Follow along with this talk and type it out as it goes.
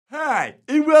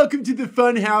welcome to the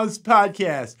Funhaus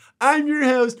Podcast. I'm your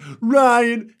host,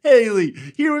 Ryan Haley,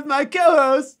 here with my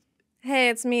co-host. Hey,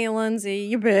 it's me, Lindsay,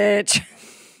 you bitch.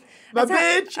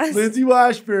 Lindsay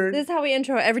Washburn. This is how we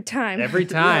intro every time. Every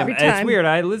time. It's weird.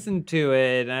 I listened to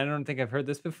it, and I don't think I've heard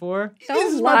this before.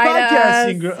 This is my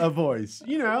podcasting voice.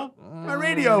 You know, my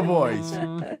radio voice.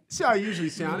 That's how I usually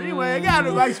sound. Anyway, I got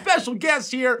my special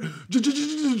guest here,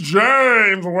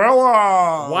 James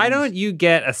Willows. Why don't you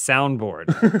get a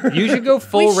soundboard? You should go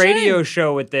full radio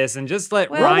show with this and just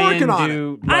let Ryan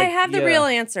do. I have the real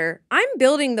answer. I'm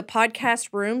building the podcast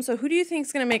room, so who do you think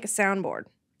is going to make a soundboard?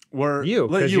 You,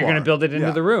 because you're going to build it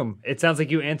into the room. It sounds like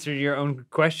you answered your own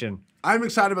question. I'm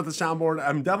excited about the soundboard.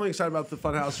 I'm definitely excited about the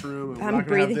Funhouse room. And we're not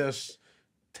going to have this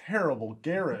terrible,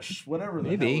 garish, whatever.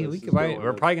 Maybe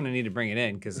we're probably going to need to bring it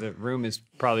in because the room is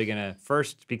probably going to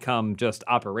first become just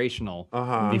operational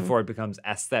before it becomes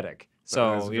aesthetic.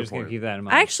 So you're just going to keep that in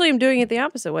mind. I actually am doing it the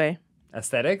opposite way.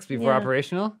 Aesthetics before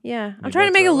operational? Yeah. I'm trying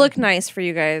to make it look nice for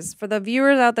you guys, for the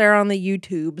viewers out there on the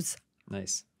YouTubes.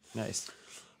 Nice.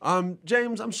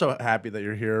 James, I'm so happy that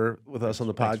you're here with us on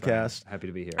the podcast. Happy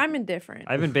to be here. I'm indifferent.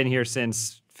 I haven't been here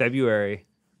since February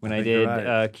when I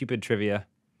did Cupid trivia.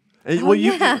 And,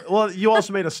 you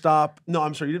also made a stop. No,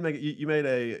 I'm sorry, you didn't make it. You made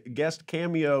a guest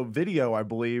cameo video, I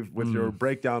believe, with your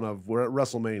breakdown of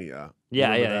WrestleMania.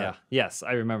 Yeah. Yes,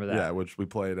 I remember that. Yeah, which we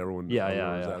played. Everyone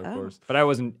knows that, of course. But I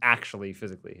wasn't actually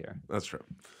physically here. That's true.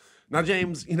 Now,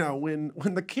 James, you know, when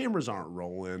the cameras aren't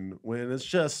rolling, when it's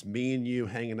just me and you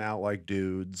hanging out like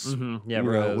dudes, yeah,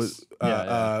 bros.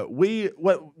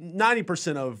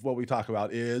 90% of what we talk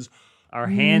about is our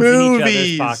hands movies. in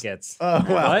each other's pockets.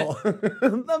 What?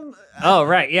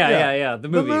 Yeah. The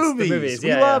movies.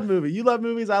 We love movies. You love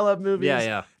movies. I love movies.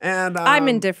 Yeah. And I'm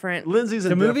indifferent. Lindsay's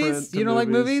indifferent. Movies? You don't like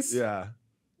movies? Yeah.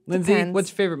 Lindsay, Depends. What's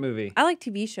your favorite movie? I like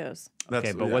TV shows.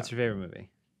 Okay, but what's your favorite movie?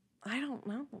 I don't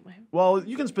know. Well,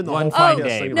 you can spend the whole fine podcast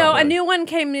day. thinking No, about a new one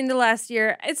came into last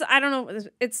year. I don't know.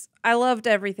 I loved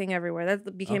Everything Everywhere.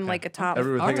 That became like a top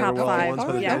Everything top Everywhere All at five. Once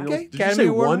by the Daniels. Okay. Did you say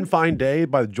One Fine Day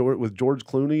with George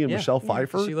Clooney and Michelle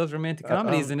Pfeiffer? She loves romantic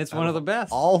comedies, and it's one of the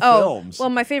best. All films. Well,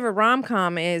 my favorite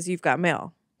rom-com is You've Got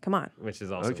Mail. Come on. Which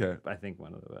is also, I think,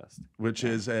 one of the best. Which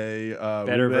is a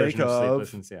better remake version of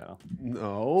Sleepless in Seattle.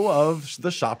 No, of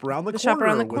The Shop Around the Corner. Shop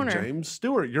Around the with Corner. James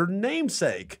Stewart, your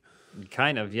namesake.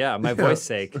 Kind of, yeah. My voice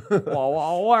sake. Well,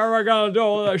 what are we going to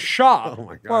do with the shop? Oh,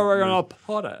 my God. Where are we going to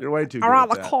put it? You're way too good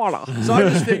Around at the that. corner. So I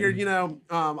just figured,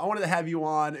 I wanted to have you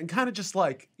on and kind of just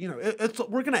like, we're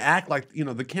going to act like,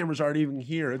 the cameras aren't even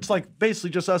here. It's like basically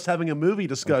just us having a movie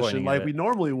discussion like we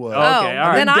normally would. Okay, all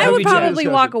right. Then I would probably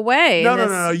walk away.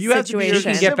 No. You have to be. You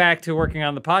can get back to working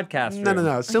on the podcast.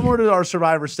 No. Similar to our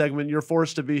Survivor segment, you're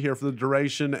forced to be here for the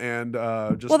duration and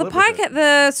just. Well,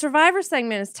 the Survivor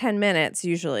segment is 10 minutes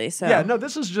usually. So yeah, no,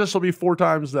 this will be 4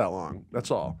 times that long. That's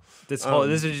all. This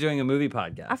is doing a movie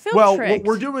podcast. I feel tricked.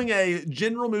 We're doing a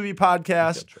general movie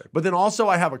podcast, but then also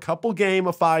I have a couple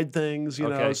gamified things.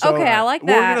 Okay. So okay, I like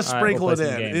that. We're gonna sprinkle we'll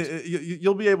it in.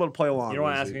 You'll be able to play along. You don't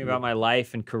want to ask me about my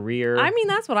life and career. I mean,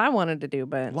 that's what I wanted to do,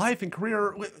 but life and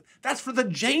career. That's for the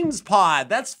James Pod.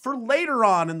 That's for later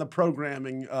on in the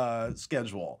programming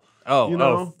schedule.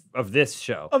 Of this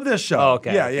show. Of this show. Oh,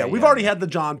 okay. Yeah. We've already had the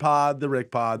John Pod, the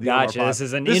Rick Pod, the Gotcha. Omar Pod. This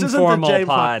is an informal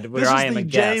pod where I am a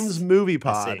guest. This is the James Movie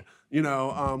Pod.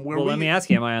 Let me ask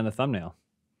you, am I on the thumbnail?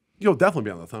 You'll definitely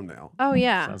be on the thumbnail. Oh,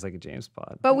 yeah. Sounds like a James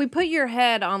Pod. But we put your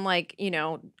head on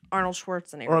Arnold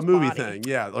Schwarzenegger's or a movie body. thing,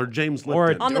 yeah, or James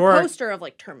Lipton. On the poster of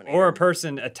Terminator. Or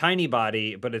a tiny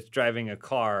body, but it's driving a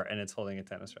car and it's holding a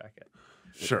tennis racket.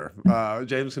 Sure.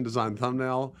 James can design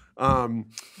thumbnail. Everyone,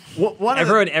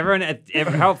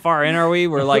 how far in are we?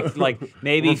 We're like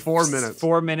maybe we're 4 minutes.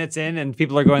 4 minutes in, and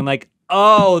people are going like,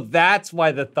 "Oh, that's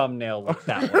why the thumbnail looked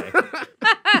that way."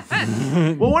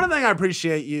 Well, one thing I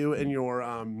appreciate you and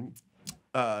your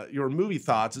movie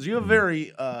thoughts is you have a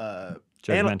very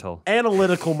judgmental,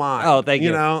 analytical mind. Oh, thank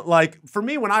you. Like for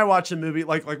me, when I watch a movie,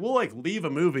 we'll leave a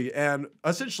movie, and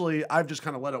essentially I've just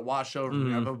kind of let it wash over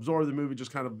me. I've absorbed the movie,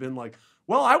 just kind of been like,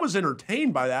 well, I was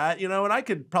entertained by that, and I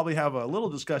could probably have a little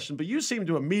discussion, but you seem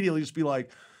to immediately just be like,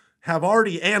 have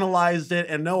already analyzed it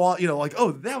and know all,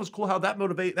 oh, that was cool how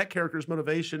that character's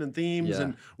motivation and themes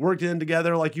and worked in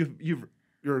together. Like you're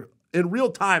in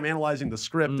real time analyzing the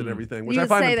script and everything, which I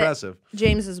find impressive.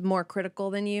 James is more critical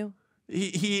than you.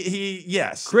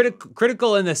 Yes.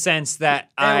 Critical in the sense that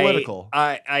analytical.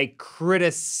 I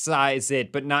criticize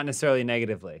it, but not necessarily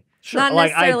negatively. Sure. Not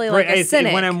necessarily like a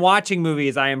cynic. When I'm watching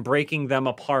movies, I am breaking them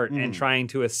apart and trying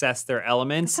to assess their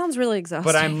elements. That sounds really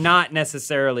exhausting. But I'm not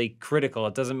necessarily critical.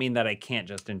 It doesn't mean that I can't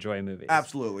just enjoy movies.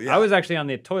 Absolutely. Yeah. I was actually on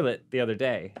the toilet the other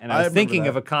day, and I was thinking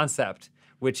of a concept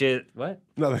which is what?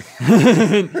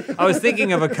 Nothing. I was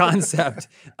thinking of a concept,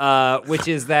 which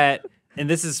is that, and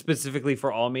this is specifically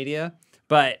for all media,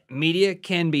 but media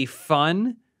can be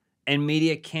fun and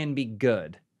media can be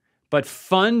good. But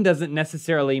fun doesn't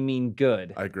necessarily mean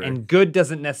good. I agree. And good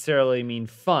doesn't necessarily mean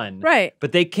fun. Right.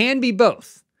 But they can be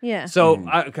both. Yeah. So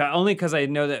only because I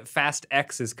know that Fast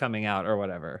X is coming out or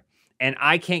whatever. And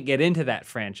I can't get into that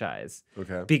franchise.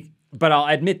 Okay. But I'll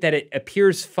admit that it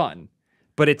appears fun,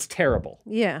 but it's terrible.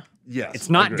 Yeah. Yes. It's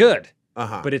not good,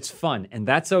 but it's fun. And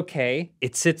that's okay.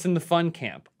 It sits in the fun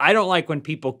camp. I don't like when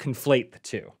people conflate the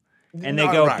two. And they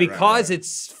go, because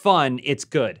it's fun, it's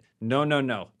good.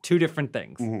 No. Two different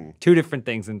things. Two different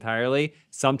things entirely.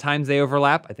 Sometimes they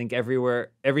overlap. I think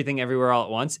everything everywhere all at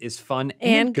once is fun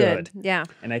and good. Yeah.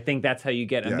 And I think that's how you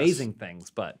get amazing things.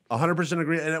 But 100%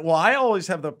 agree. And well, I always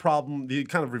have the problem, the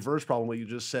kind of reverse problem what you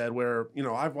just said, where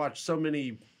I've watched so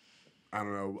many, I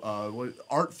don't know,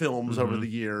 art films over the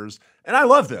years, and I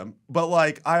love them. But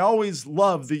like, I always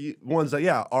love the ones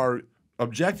that are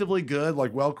objectively good,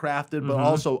 like well crafted, but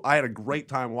also I had a great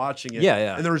time watching it.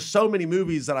 Yeah. And there's so many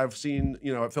movies that I've seen,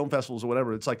 at film festivals or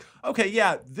whatever. It's like,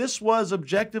 okay, this was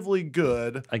objectively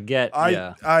good. I get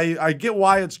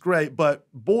why it's great, but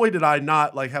boy, did I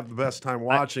not like have the best time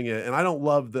watching it. And I don't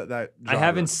love that genre. I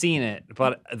haven't seen it,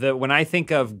 but when I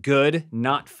think of good,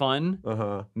 not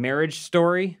fun, Marriage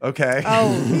Story. Okay.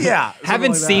 Oh, yeah.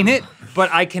 Haven't seen it,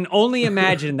 but I can only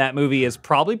imagine that movie is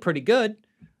probably pretty good.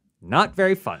 Not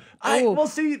very fun. Well,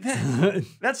 see,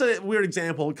 that's a weird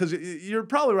example because you're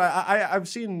probably right. I've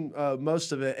seen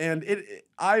most of it, and it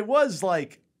was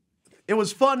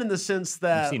fun in the sense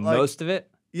that You've seen most of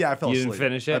it? Yeah, I fell asleep. You didn't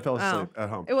finish it? I fell asleep at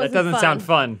home. That doesn't sound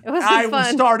fun. It wasn't fun.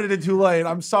 I started it too late.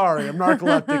 I'm sorry. I'm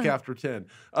narcoleptic after 10.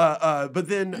 But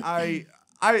then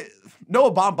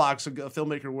Noah Baumbach's a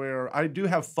filmmaker where I do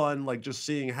have fun, like just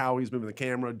seeing how he's moving the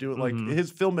camera, do it. Like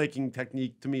his filmmaking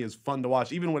technique to me is fun to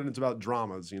watch, even when it's about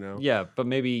dramas, Yeah, but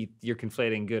maybe you're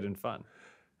conflating good and fun.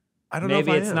 I don't know if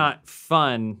maybe it's not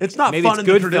fun. It's not maybe fun it's in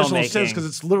the good traditional filmmaking. sense because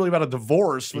it's literally about a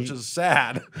divorce, which is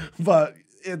sad. But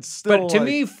it's still. But to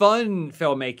me, fun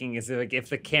filmmaking is like if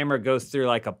the camera goes through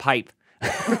like a pipe.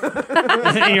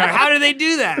 And you're like, how do they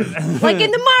do that? Like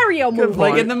in the Mario movie.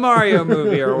 Like in the Mario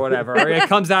movie or whatever. Or it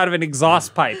comes out of an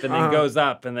exhaust pipe and then goes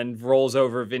up and then rolls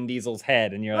over Vin Diesel's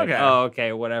head. And you're like,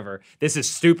 okay, whatever. This is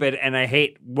stupid and I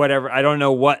hate whatever. I don't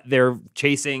know what they're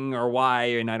chasing or why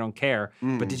and I don't care.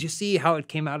 But did you see how it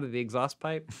came out of the exhaust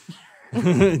pipe? All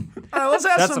right, let's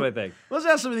ask That's what I think. Let's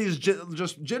ask some of these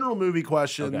just general movie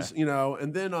questions,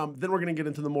 and then we're gonna get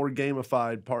into the more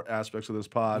gamified aspects of this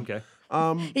pod. Okay.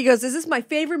 He goes, "Is this my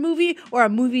favorite movie or a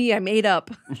movie I made up?"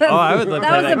 Oh, I would love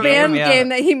that was a band game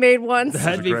that he made once.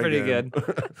 That'd be pretty good.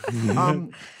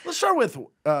 Let's start with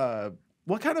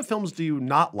what kind of films do you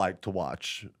not like to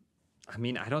watch? I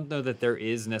mean, I don't know that there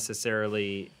is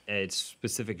necessarily a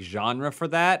specific genre for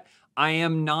that. I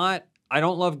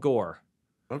don't love gore.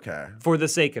 Okay. For the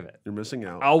sake of it. You're missing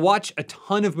out. I'll watch a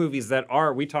ton of movies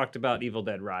we talked about Evil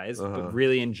Dead Rise, but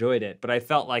really enjoyed it. But I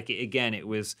felt like, again, it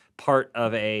was part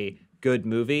of a good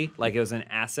movie. Like it was an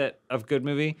asset of good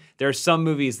movie. There are some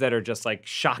movies that are just like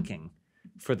shocking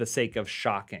for the sake of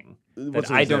shocking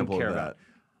that I don't care about.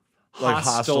 Like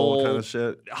Hostel kind of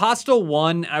shit? Hostel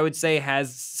 1, I would say,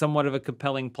 has somewhat of a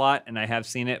compelling plot, and I have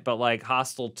seen it. But like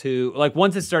Hostel 2, like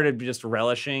once it started just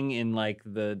relishing in like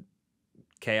the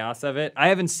chaos of it. I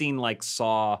haven't seen like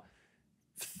Saw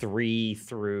 3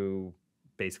 through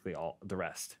basically all the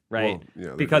rest, right? Well,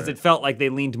 yeah, because it felt like they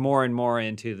leaned more and more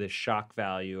into the shock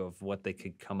value of what they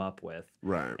could come up with.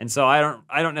 Right. And so I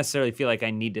don't necessarily feel like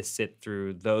I need to sit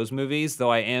through those movies,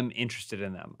 though I am interested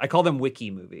in them. I call them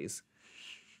wiki movies.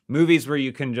 Movies where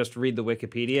you can just read the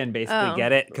Wikipedia and basically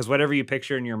get it, because whatever you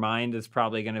picture in your mind is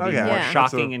probably going to be more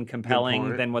shocking and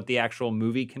compelling than what the actual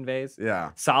movie conveys.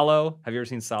 Yeah. Solo. Have you ever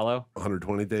seen Solo?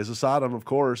 120 Days of Sodom, of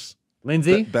course.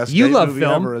 Lindsay, you love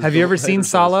film. Have you ever seen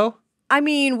Solo? I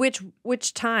mean,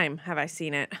 which time have I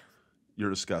seen it? You're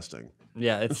disgusting.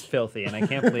 Yeah, it's filthy, and I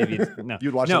can't believe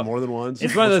you'd watch it more than once.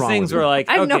 It's one of those things where like,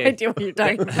 I have no idea what you're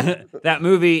talking about. That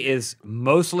movie is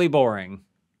mostly boring.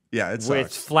 Yeah, it sucks.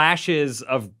 With flashes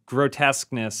of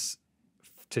grotesqueness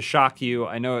to shock you.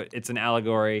 I know it's an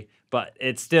allegory, but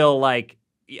it's still like,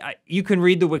 you can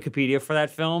read the Wikipedia for that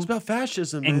film. It's about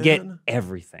fascism, and get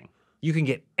everything. You can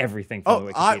get everything from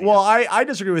the Wikipedia. I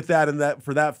disagree with that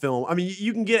for that film. I mean,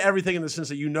 you can get everything in the sense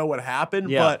that you know what happened,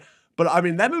 but I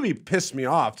mean, that movie pissed me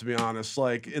off, to be honest,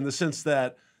 like in the sense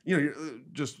that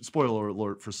just spoiler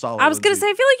alert for Solid. I was going to say,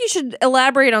 I feel like you should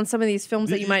elaborate on some of these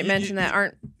films that you might mention that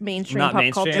aren't mainstream not pop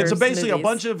mainstream. culture. It's basically a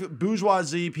bunch of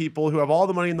bourgeoisie people who have all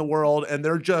the money in the world, and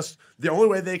they're just the only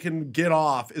way they can get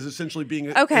off is essentially being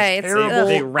it's terrible.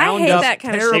 They round I hate up. that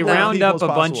kind of They shit. round up a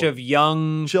Possible. bunch of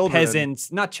young Children.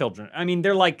 peasants, not children. I mean,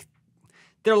 they're like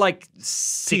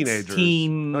Teenagers.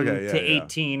 16 Okay, yeah, to yeah.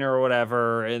 18 or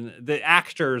whatever, and the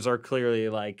actors are clearly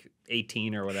like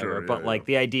 18 or whatever. Sure, but yeah, like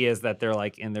the idea is that they're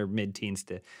like in their mid-teens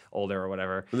to older or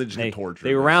whatever. And they just get tortured.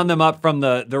 They round them up from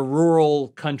the rural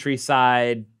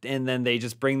countryside, and then they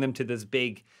just bring them to this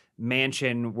big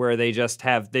mansion where they just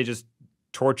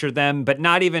torture them, but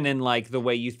not even in like the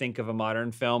way you think of a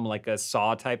modern film, like a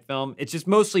Saw type film. It's just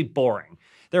mostly boring.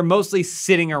 They're mostly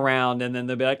sitting around, and then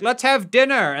they'll be like, "Let's have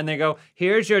dinner," and they go,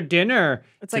 "Here's your dinner."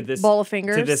 It's like bowl of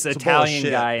fingers. To this It's a bowl of Italian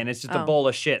shit. guy, and it's just a bowl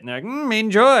of shit, and they're like,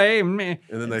 enjoy. And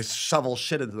then they shovel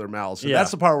shit into their mouths. So Yeah.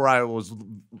 that's the part where I was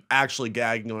actually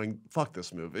gagging, going, "Fuck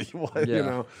this movie." What, Yeah. You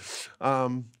know,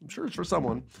 I'm sure it's for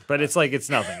someone. But it's like it's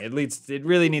nothing. It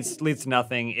really leads to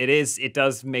nothing. It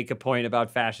does make a point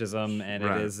about fascism, and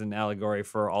Right. it is an allegory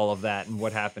for all of that and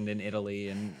what happened in Italy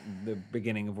and the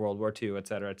beginning of World War II, et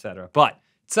cetera, et cetera. But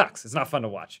it sucks. It's not fun to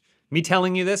watch. Me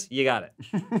telling you this, you got it.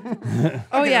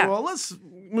 Oh, Okay, yeah. Well, let's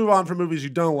move on from movies you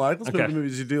don't like. Let's move Okay. to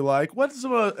movies you do like. What's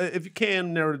if you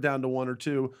can narrow it down to one or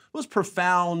two? What's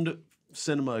profound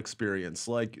cinema experience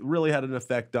like really had an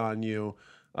effect on you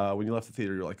when you left the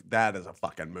theater? You're like, that is a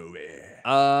fucking movie.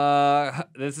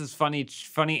 This is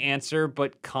funny answer,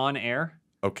 but Con Air.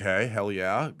 Okay, hell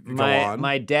yeah. Go on.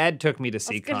 My dad took me to I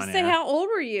see was going Con to say, Air. how old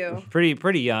were you?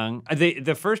 Pretty young.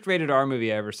 The first rated R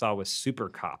movie I ever saw was Super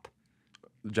Cop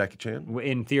Jackie Chan.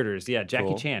 in theaters. Yeah, Jackie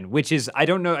Cool. Chan, which is I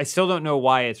still don't know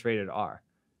why it's rated R.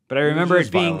 But I remember There's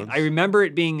it being violence. I remember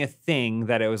it being a thing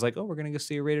that it was like, oh, we're gonna go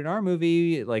see a rated R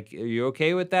movie. Like, are you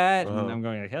okay with that? And I'm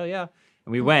going like, hell yeah.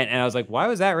 And we went, and I was like, why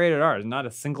was that rated R? There's not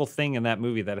a single thing in that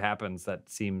movie that happens that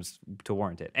seems to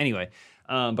warrant it. Anyway,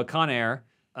 but Con Air,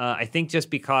 I think just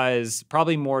because,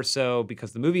 probably more so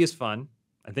because the movie is fun.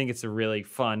 I think it's a really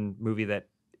fun movie that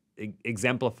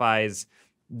exemplifies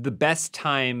the best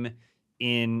time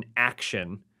in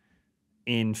action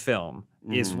in film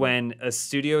is when a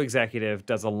studio executive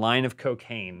does a line of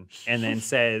cocaine and then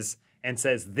says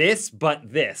this,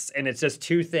 but this. And it's just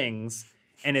two things.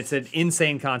 And it's an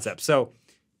insane concept. So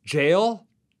jail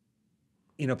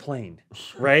in a plane,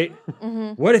 right?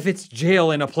 What if it's jail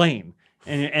in a plane?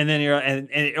 And then and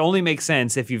it only makes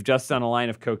sense if you've just done a line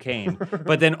of cocaine.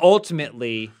 But then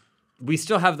ultimately, we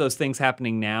still have those things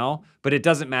happening now, but it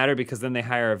doesn't matter because then they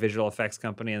hire a visual effects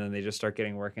company and then they just start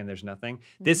getting work and there's nothing.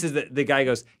 This is the guy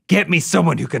goes, get me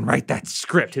someone who can write that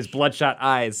script, his bloodshot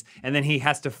eyes. And then he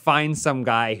has to find some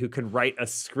guy who can write a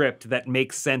script that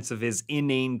makes sense of his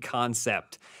inane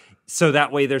concept. So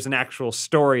that way there's an actual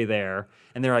story there.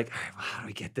 And they're like, all right, well, how do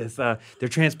we get this? They're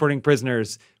transporting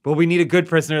prisoners. Well, we need a good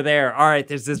prisoner there. All right,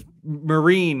 there's this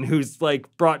Marine who's like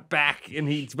brought back,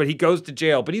 but he goes to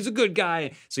jail, but he's a good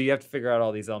guy. So you have to figure out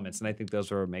all these elements. And I think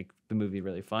those will make the movie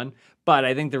really fun. But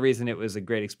I think the reason it was a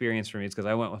great experience for me is because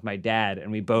I went with my dad and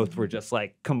we both were just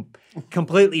like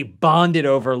completely bonded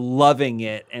over loving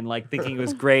it and like thinking it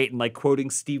was great and like quoting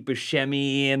Steve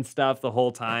Buscemi and stuff the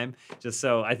whole time.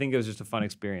 So I think it was just a fun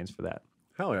experience for that.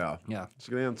 Hell yeah. Yeah. That's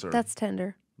a good answer. That's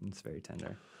tender. It's very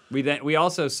tender. We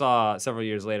also saw several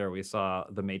years later. We saw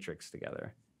The Matrix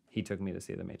together. He took me to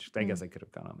see The Matrix. I guess I could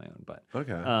have gone on my own, but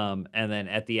Okay. And then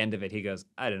at the end of it, he goes,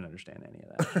 "I didn't understand any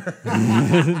of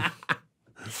that."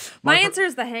 My answer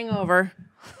is The Hangover.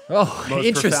 Oh, Most profound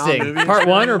interesting. movie Part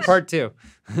 1 or part 2?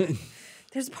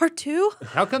 There's part 2?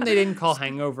 How come they didn't call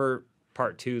Hangover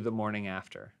Part 2 the morning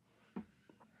after?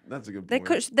 That's a good They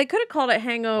point. could have called it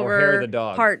Hangover Hair of the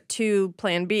Dog. Part 2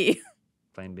 Plan B.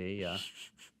 Plan B, yeah.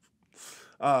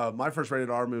 My first rated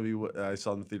R movie I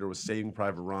saw in the theater was Saving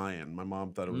Private Ryan. My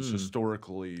mom thought it was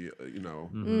historically,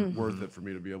 worth it for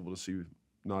me to be able to see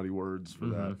naughty words for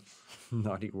that.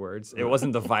 Naughty words. It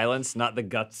wasn't the violence, not the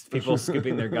guts, people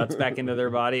scooping their guts back into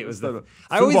their body. It was the.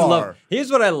 I always Fubar. love.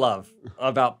 Here's what I love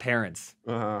about parents: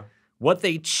 what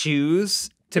they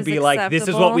choose to Is be like. This is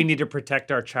what acceptable. we need to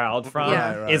protect our child from.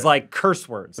 Yeah. Right. Is like curse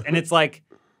words, and it's like,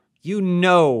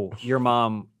 your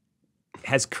mom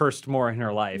has cursed more in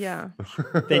her life Yeah.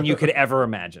 than you could ever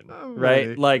imagine, right?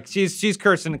 Right. Like she's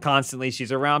cursing constantly.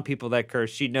 She's around people that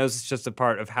curse. She knows it's just a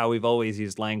part of how we've always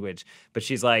used language. But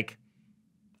she's like,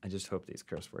 I just hope these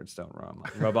curse words don't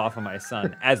rub off on my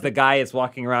son. As the guy is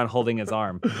walking around holding his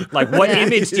arm, like, what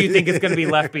image do you think is going to be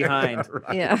left behind?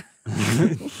 Yeah.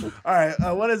 All right.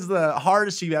 What is the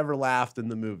hardest you've ever laughed in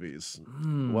the movies?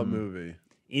 What movie?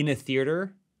 In a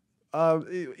theater,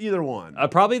 Either one.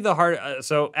 Probably the hard.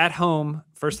 So at home,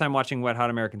 first time watching Wet Hot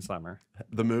American Summer.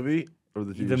 The movie or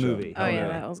the TV The show? movie. Oh yeah,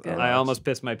 that was good. I almost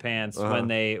pissed my pants when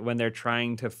they're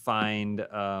trying to find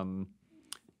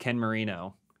Ken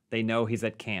Marino. They know he's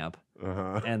at camp.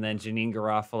 And then Janine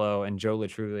Garofalo and Joe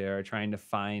Latruglia are trying to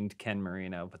find Ken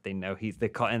Marino, but they know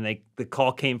the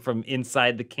call came from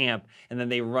inside the camp, and then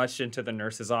they rush into the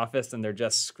nurse's office and they're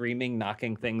just screaming,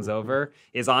 knocking things over.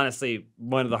 Is honestly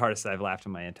one of the hardest I've laughed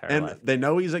in my entire life. And they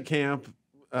know he's at camp.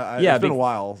 It's been a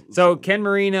while. So Ken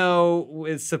Marino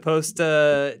is supposed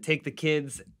to take the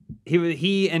kids.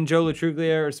 He and Joe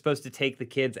Latruglia are supposed to take the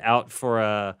kids out for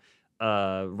a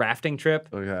rafting trip.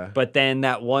 Okay. But then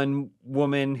that one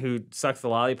woman who sucks the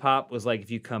lollipop was like, if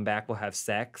you come back, we'll have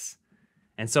sex.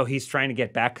 And so he's trying to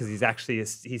get back because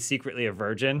he's secretly a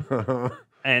virgin.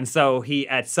 And so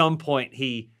at some point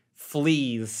he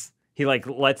flees. He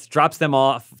drops them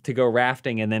off to go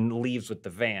rafting and then leaves with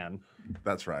the van.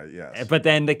 That's right, yes. But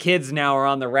then the kids now are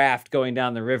on the raft going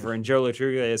down the river, and Joe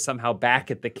Latruglia is somehow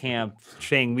back at the camp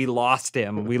saying, we lost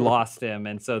him.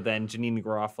 And so then Janine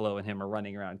Garofalo and him are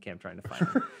running around camp trying to find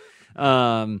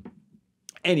him.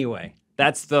 Anyway,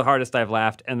 that's the hardest I've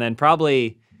laughed. And then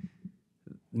probably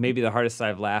maybe the hardest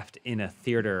I've laughed in a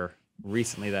theater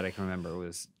recently that I can remember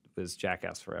was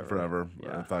Jackass Forever. Forever.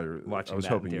 Yeah. I was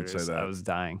hoping you'd say that. I was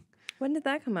dying. When did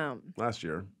that come out? Last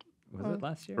year. Was it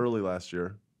last year? Early last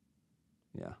year.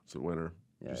 Yeah. It's a winter.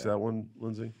 Yeah, Did you see that one,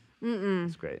 Lindsay?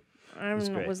 It's great. I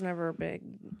was never a big.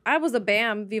 I was a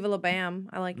Bam, Viva La Bam.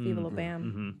 I like Viva La Bam.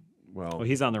 Mm-hmm. Well,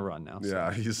 he's on the run now.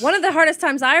 Yeah, he's one of the hardest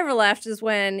times I ever laughed is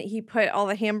when he put all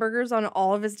the hamburgers on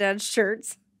all of his dad's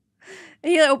shirts.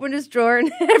 He opened his drawer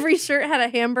and every shirt had a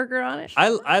hamburger on it.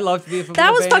 I loved Viva La Bam.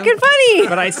 That was fucking funny.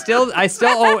 But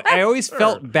I always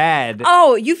felt bad.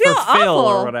 Oh, you feel for awful Phil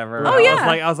or whatever. Oh yeah.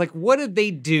 I was like, what did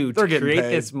they do to create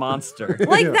this monster?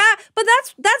 Like that. But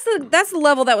that's the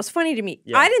level that was funny to me.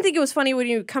 Yeah. I didn't think it was funny when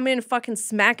you come in and fucking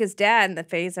smack his dad in the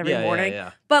face every morning.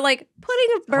 Yeah. But like putting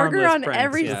a burger on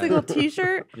every single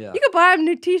T-shirt, you could buy him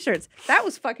new T-shirts. That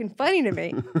was fucking funny to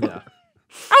me. Yeah.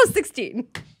 I was 16.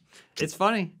 It's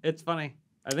funny.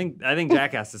 I think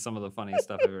Jackass is some of the funniest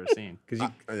stuff I've ever seen.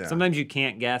 Because sometimes you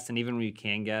can't guess, and even when you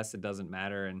can guess, it doesn't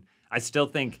matter. And I still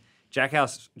think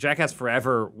Jackass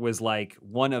Forever was like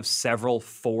one of several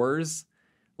fours,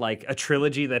 like a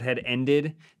trilogy that had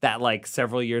ended that like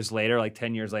several years later, like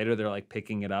 10 years later, they're like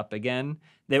picking it up again.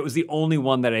 That was the only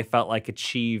one that I felt like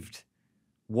achieved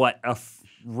what a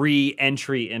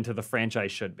re-entry into the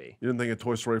franchise should be. You didn't think of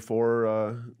Toy Story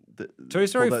 4? Toy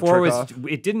Story 4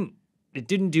 it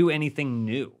didn't do anything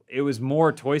new. It was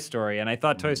more Toy Story, and I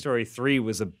thought Toy Story 3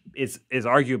 is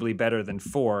arguably better than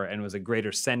 4 and was a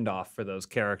greater send-off for those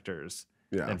characters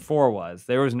than 4 was.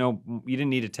 You didn't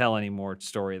need to tell any more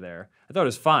story there. I thought it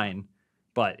was fine,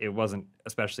 but it wasn't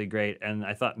especially great, and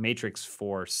I thought Matrix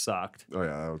 4 sucked. Oh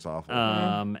yeah, that was awful.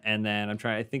 And then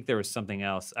I think there was something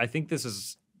else. I think this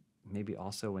is maybe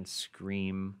also when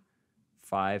Scream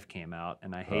 5 came out,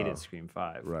 and I hated Scream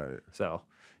 5. Right. So,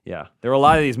 yeah. There were a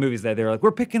lot of these movies that they were like,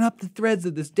 we're picking up the threads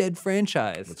of this dead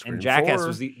franchise. And Jackass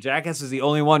was the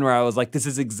only one where I was like, this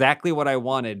is exactly what I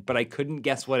wanted, but I couldn't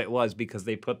guess what it was because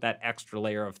they put that extra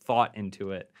layer of thought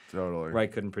into it. Totally. Where I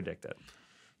couldn't predict it.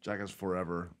 Jackass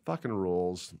Forever. Fucking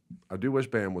rules. I do wish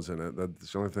Bam was in it.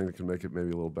 That's the only thing that can make it maybe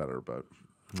a little better, but...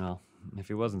 Well, if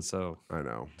he wasn't so... I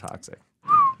know. Toxic.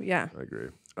 Yeah. I agree.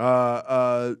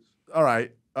 All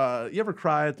right. You ever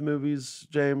cry at the movies,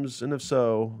 James? And if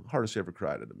so, hardest you ever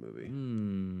cried at a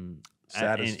movie?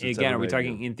 Saddest. Again, are we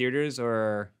talking in theaters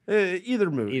or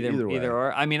either movie? Either way. Either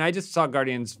or. I mean, I just saw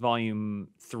Guardians Volume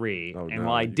 3, and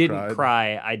while I didn't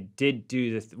cry, I did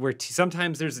do this. Where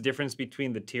sometimes there's a difference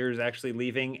between the tears actually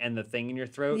leaving and the thing in your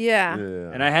throat. Yeah.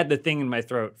 And I had the thing in my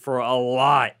throat for a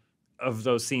lot of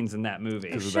those scenes in that movie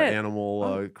because of the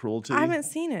animal cruelty. I haven't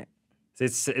seen it.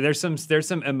 There's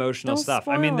some emotional stuff.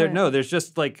 I mean, there's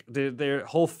just like their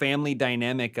whole family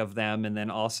dynamic of them, and then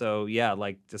also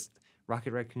like just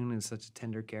Rocket Raccoon is such a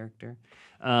tender character.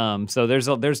 So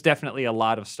there's definitely a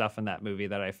lot of stuff in that movie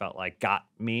that I felt like got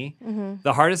me. Mm-hmm.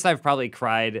 The hardest I've probably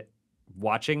cried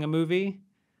watching a movie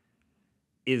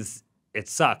it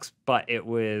sucks, but it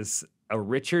was a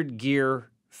Richard Gere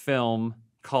film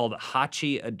called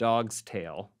Hachi: A Dog's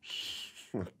Tale.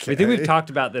 Okay. I think we've talked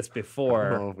about this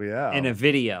before in a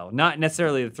video. Not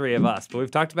necessarily the three of us, but we've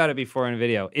talked about it before in a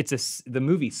video. The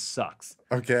movie sucks.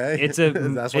 Okay. It's a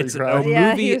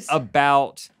movie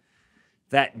about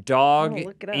that dog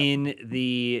in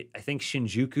the, I think,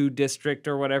 Shinjuku district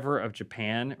or whatever of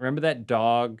Japan. Remember that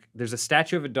dog? There's a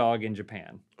statue of a dog in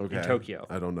Japan, in Tokyo.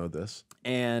 I don't know this.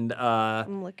 And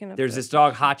I'm looking up there's this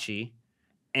dog, Hachi,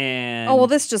 And oh well,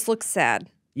 this just looks sad.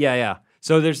 Yeah.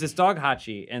 So there's this dog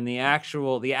Hachi, and the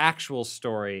actual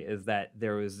story is that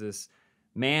there was this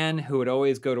man who would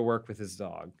always go to work with his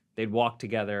dog. They'd walk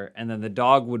together, and then the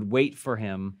dog would wait for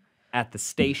him at the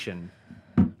station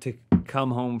to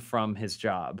come home from his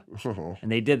job.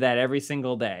 And they did that every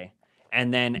single day.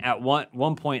 And then at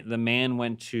one point, the man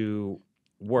went to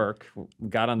work,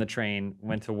 got on the train,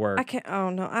 went to work. I can't.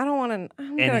 Oh no, I don't want to.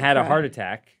 And had a heart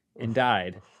attack and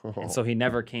died. And so he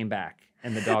never came back.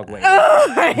 And the dog waited.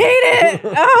 Oh, I hate it.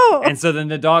 Oh. And so then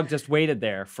the dog just waited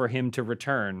there for him to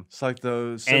return. It's like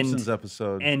the Simpsons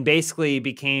episode. And basically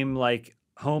became like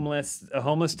a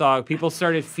homeless dog. People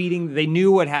started feeding. They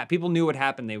knew people knew what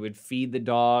happened. They would feed the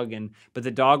dog, but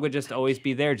the dog would just always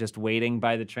be there, just waiting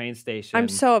by the train station. I'm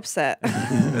so upset.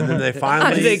 And then they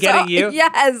finally Are they getting you?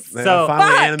 Yes. They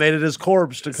finally animated his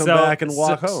corpse to come back and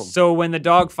walk home. So when the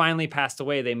dog finally passed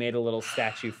away, they made a little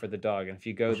statue for the dog. And if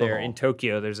you go there in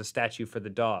Tokyo, there's a statue for the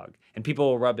dog, and people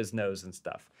will rub his nose and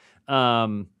stuff.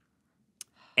 And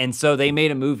so they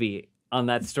made a movie on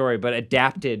that story, but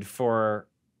adapted for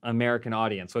American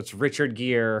audience. So it's Richard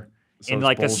Gere in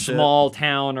like bullshit. A small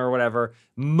town or whatever.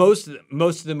 Most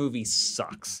of the movie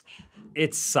sucks.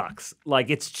 It sucks.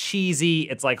 Like it's cheesy.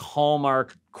 It's like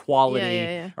Hallmark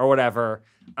quality or whatever.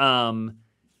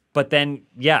 But then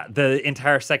the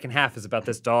entire second half is about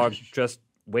this dog just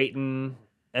waiting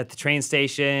at the train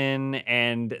station,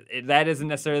 and that isn't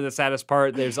necessarily the saddest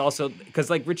part. There's also, because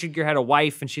like Richard Gere had a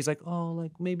wife, and she's like, oh,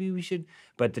 like maybe we should,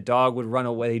 but the dog would run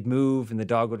away, he'd move, and the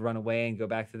dog would run away and go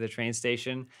back to the train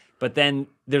station. But then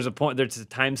there's a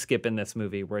time skip in this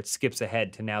movie where it skips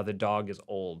ahead to now the dog is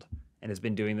old and has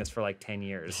been doing this for like 10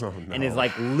 years and is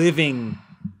like living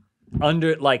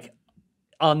under, like,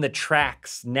 on the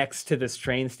tracks next to this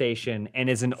train station, and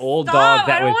is an old dog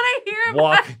that would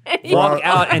walk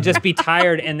out and just be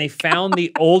tired. And they found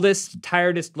the oldest,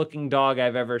 tiredest looking dog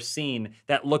I've ever seen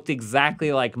that looked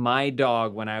exactly like my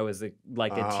dog when I was a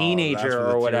teenager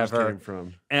or whatever.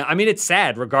 And I mean, it's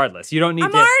sad regardless. You don't need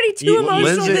I'm already too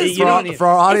emotional. Lindsay, for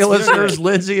our audio listeners,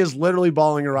 Lindsay is literally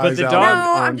bawling her eyes out.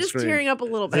 I'm just tearing up a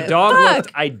little bit. The dog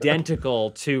looked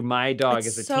identical to my dog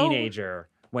as a teenager.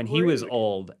 When he was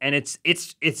old, and it's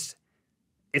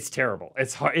terrible.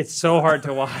 It's hard. It's so hard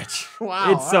to watch.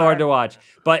 Wow, it's so hard to watch.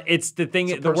 But it's the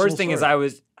thing. The worst thing is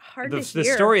the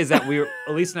story is that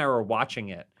Elise and I were watching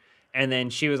it, and then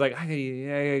she was like, I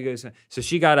gotta go. So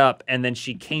she got up, and then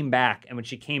she came back, and when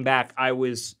she came back, I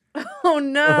was oh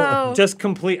no, just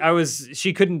complete.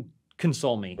 She couldn't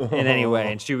console me in any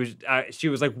way, and she was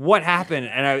like, what happened?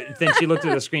 And then she looked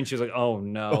at the screen, she was like, oh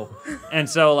no. And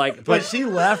so like, but she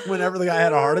left whenever the guy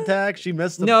had a heart attack. She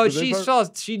missed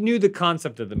she knew the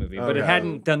concept of the movie, but it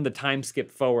hadn't done the time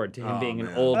skip forward to him being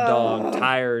an old dog,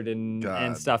 tired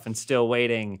and stuff, and still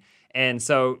waiting. And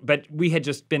so, but we had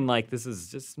just been like,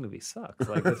 this movie sucks.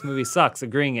 Like, this movie sucks,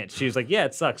 agreeing it. She was like, yeah,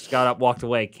 it sucks. Got up, walked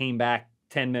away, came back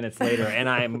 10 minutes later, and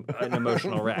I'm an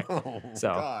emotional wreck.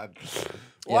 God.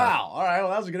 Wow. All right. Well,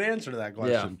 that was a good answer to that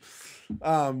question.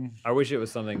 Yeah. I wish it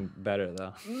was something better,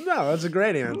 though. No, that's a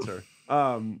great answer.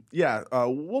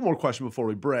 One more question before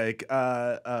we break.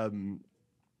 Scaredest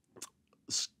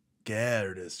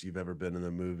you've ever been in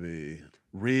a movie?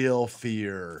 Real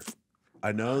fear.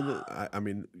 I know that. I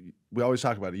mean, we always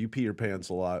talk about it. You pee your pants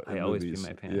a lot. I always pee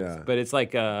my pants. But it's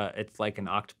like an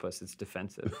octopus. It's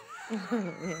defensive.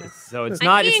 So it's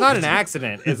not an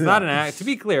accident. It's not an To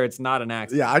be clear, it's not an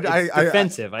accident. Yeah, it's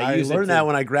defensive. I learned that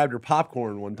when I grabbed your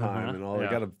popcorn one time, and I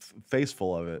got a face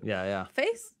full of it. Yeah.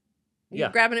 Face? You're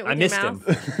grabbing it with your mouth?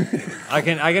 Him. I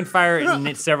can fire it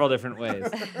in several different ways.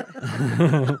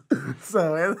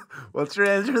 So, what's your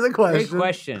answer to the question? Great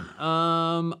question.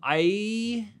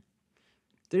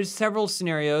 There's several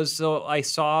scenarios. So I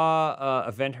saw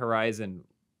Event Horizon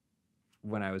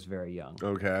when I was very young.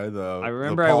 Okay, I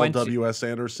remember the Paul I went W.S.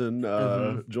 Anderson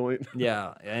joint.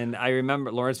 Yeah, and I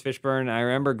remember Lawrence Fishburne. I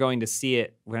remember going to see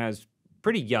it when I was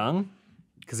pretty young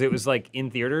because it was like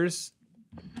in theaters.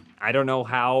 I don't know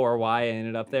how or why I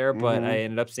ended up there, but I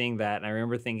ended up seeing that, and I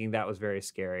remember thinking that was very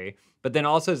scary. But then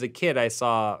also as a kid, I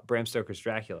saw Bram Stoker's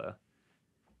Dracula.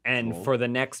 And for the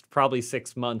next probably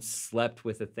 6 months, slept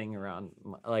with a thing around,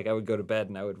 like I would go to bed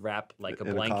and I would wrap like a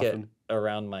blanket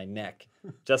around my neck.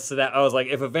 Just so that I was like,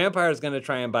 if a vampire is going to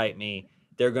try and bite me,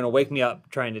 they're going to wake me up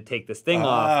trying to take this thing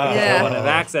off because I want to have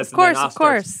access. Of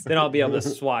course. Then I'll be able to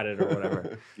swat it or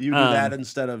whatever. You do that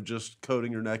instead of just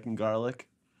coating your neck in garlic?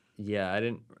 Yeah, I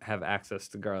didn't have access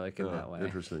to garlic in that way.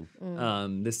 Interesting.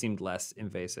 This seemed less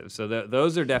invasive. So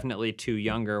those are definitely two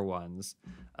younger ones.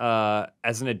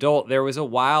 As an adult, there was a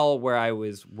while where I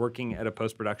was working at a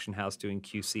post-production house doing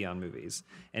QC on movies.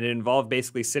 And it involved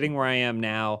basically sitting where I am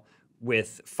now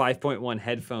with 5.1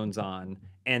 headphones on,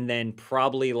 and then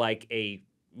probably like a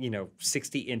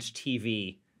 60-inch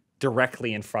TV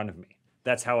directly in front of me.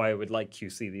 That's how I would like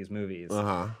QC these movies.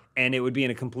 And it would be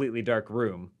in a completely dark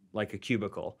room, like a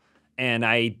cubicle. And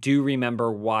I do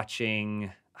remember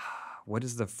watching, what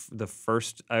is the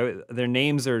first, their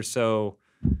names are so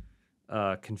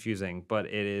confusing, but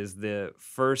it is the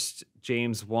first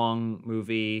James Wong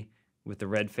movie with the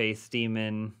red-faced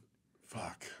demon.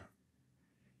 Fuck.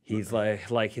 He's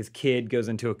like his kid goes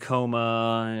into a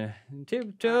coma,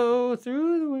 tiptoe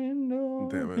through the window.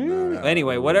 Damn it, no,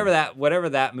 anyway, whatever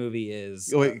that movie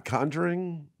is. Oh, wait,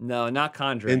 Conjuring? No, not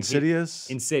Conjuring. Insidious?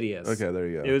 Insidious. Okay, there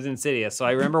you go. It was Insidious. So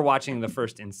I remember watching the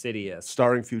first Insidious.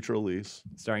 Starring Future Elise.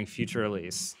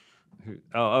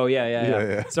 Oh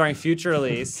yeah. Starring Future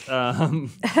Elise. I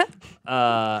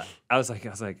was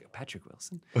like Patrick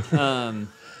Wilson.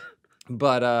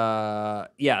 But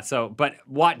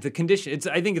what the condition?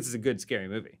 I think it's a good scary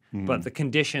movie. But the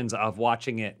conditions of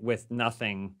watching it with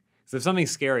nothing. So if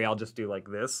something's scary, I'll just do like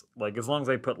this. Like as long as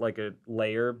I put like a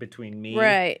layer between me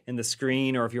and the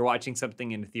screen, or if you're watching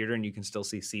something in a theater and you can still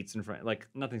see seats in front, like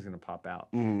nothing's gonna pop out.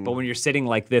 But when you're sitting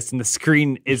like this and the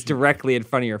screen is directly in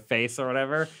front of your face or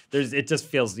whatever,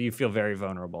 you feel very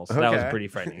vulnerable. So that was a pretty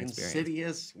frightening experience.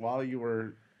 Insidious while you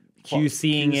were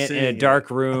QCing it in a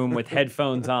dark room with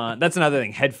headphones on. That's another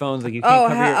thing. Headphones, like you can't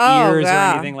cover your ears or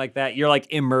anything like that. You're like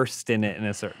immersed in it in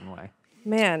a certain way.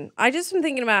 Man, I just been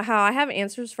thinking about how I have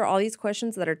answers for all these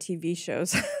questions that are TV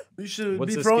shows. You should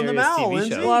be throwing them out,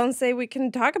 Lindsay. Well, and say we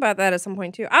can talk about that at some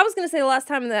point too. I was going to say the last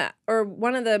time or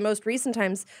one of the most recent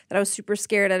times that I was super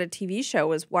scared at a TV show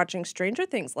was watching Stranger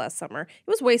Things last summer. It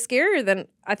was way scarier than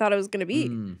I thought it was going to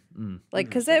be. Like,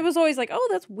 because it was always like, oh,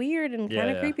 that's weird and kind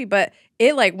of creepy, but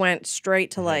it like went straight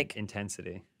to like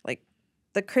intensity. Like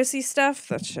the Chrissy stuff.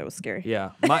 That shit was scary.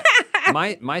 Yeah,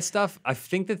 my stuff. I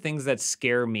think the things that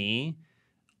scare me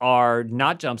are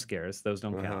not jump scares. Those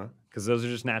don't count because those are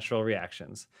just natural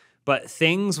reactions. But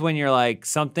things when you're like,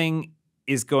 something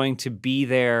is going to be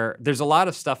there. There's a lot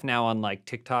of stuff now on like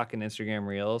TikTok and Instagram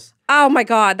Reels. Oh my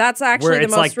God, that's actually the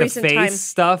most recent time. Where it's like the face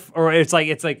stuff, or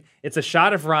it's a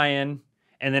shot of Ryan,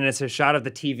 and then it's a shot of the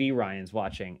TV Ryan's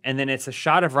watching, and then it's a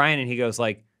shot of Ryan, and he goes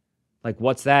like,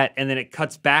 what's that? And then it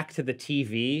cuts back to the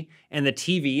TV, and the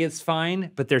TV is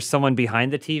fine, but there's someone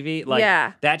behind the TV. Like,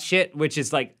 that shit, which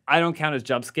is like, I don't count as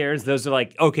jump scares. Those are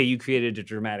like, okay, you created a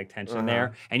dramatic tension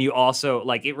there. And you also,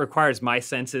 like, it requires my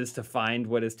senses to find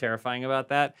what is terrifying about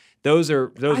that. Those are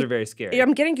very scary.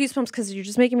 I'm getting goosebumps because you're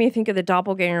just making me think of the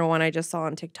doppelganger one I just saw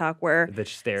on TikTok where the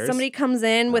stairs. Somebody comes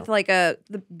in with like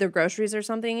the groceries or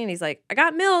something, and he's like, I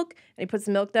got milk. And he puts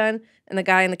the milk down, and the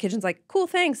guy in the kitchen's like, cool,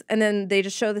 thanks. And then they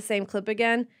just show the same clip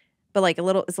again, but like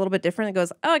it's a little bit different. It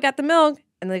goes, oh, I got the milk.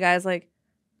 And the guy's like,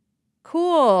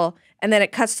 cool. And then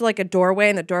it cuts to like a doorway,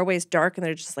 and the doorway's dark, and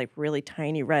they're just like really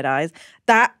tiny red eyes.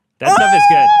 That stuff is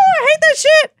good. I hate that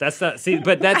shit. That's not, see,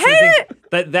 but that's the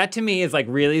thing. That to me is like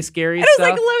really scary stuff. It was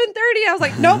like 11:30. I was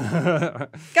like,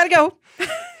 nope, gotta go.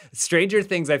 Stranger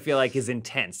Things, I feel like, is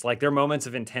intense. Like there are moments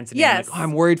of intensity. Yes. I'm like,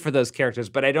 I'm worried for those characters,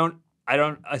 but I don't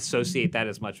associate that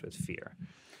as much with fear.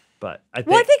 But I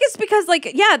think it's because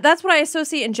like, that's what I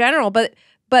associate in general. But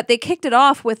they kicked it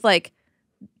off with like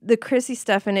the Chrissy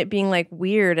stuff and it being like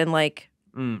weird and like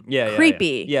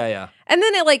creepy. Yeah. And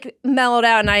then it like mellowed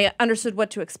out and I understood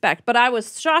what to expect. But I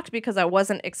was shocked because I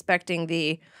wasn't expecting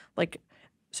the like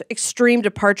extreme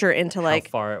departure into like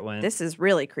how far it went. This is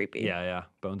really creepy. Yeah.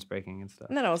 Bones breaking and stuff.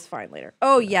 And then I was fine later.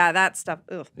 Oh yeah, that stuff.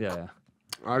 Ugh. Yeah.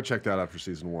 I checked that out for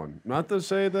season 1. Not to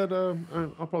say that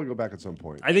I'll probably go back at some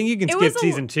point. I think you can skip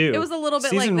season 2. It was a little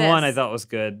bit season like 1 I thought was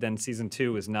good. Then season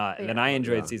 2 was not. And then I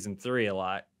enjoyed season 3 a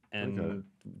lot. And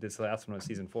this last one was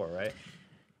season 4, right?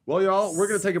 Well, y'all, we're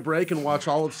going to take a break and watch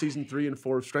all of season 3 and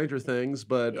 4 of Stranger Things.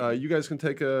 But you guys can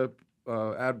take a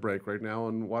ad break right now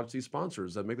and watch these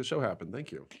sponsors that make the show happen.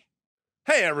 Thank you.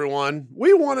 Hey everyone,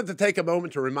 we wanted to take a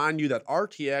moment to remind you that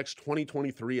RTX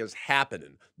 2023 is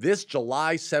happening this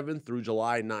July 7th through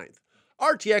July 9th.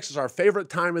 RTX is our favorite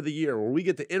time of the year where we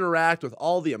get to interact with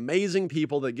all the amazing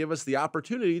people that give us the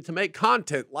opportunity to make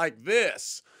content like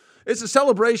this. It's a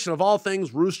celebration of all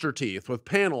things Rooster Teeth with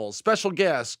panels, special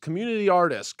guests, community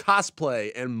artists,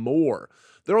 cosplay, and more.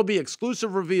 There will be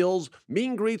exclusive reveals, meet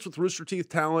and greets with Rooster Teeth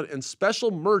talent, and special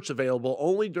merch available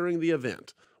only during the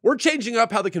event. We're changing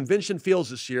up how the convention feels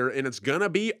this year, and it's gonna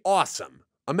be awesome.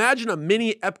 Imagine a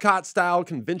mini Epcot-style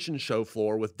convention show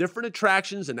floor with different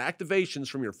attractions and activations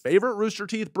from your favorite Rooster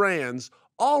Teeth brands,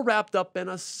 all wrapped up in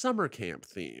a summer camp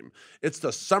theme. It's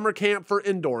the summer camp for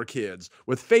indoor kids,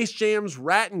 with Face Jam's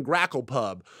Rat and Grackle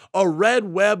Pub, a Red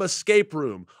Web escape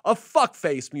room, a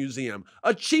Fuckface museum,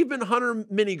 Achievement Hunter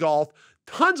mini golf,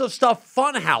 tons of stuff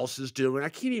Funhaus is doing. I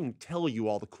can't even tell you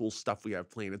all the cool stuff we have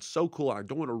planned. It's so cool, and I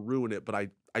don't want to ruin it, but I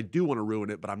do want to ruin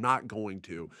it, but I'm not going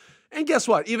to. And guess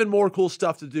what? Even more cool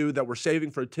stuff to do that we're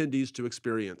saving for attendees to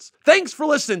experience. Thanks for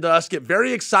listening to us get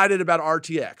very excited about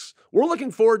RTX. We're looking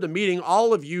forward to meeting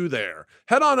all of you there.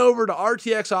 Head on over to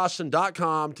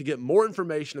rtxaustin.com to get more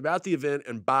information about the event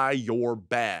and buy your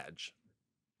badge.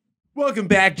 Welcome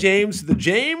back, James, to the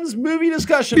James Movie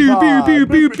Discussion Pod.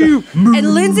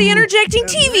 And Lindsay interjecting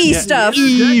TV stuff.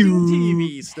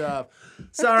 TV stuff.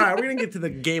 So, all right, we're gonna get to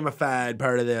the gamified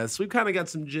part of this. We've kind of got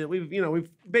some, we've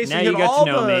basically hit all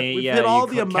the, we've hit all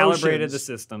the emotions, calibrated the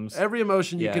systems. Every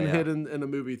emotion you can hit in a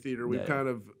movie theater. We've kind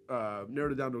of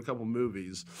narrowed it down to a couple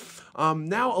movies.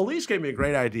 Now, Elise gave me a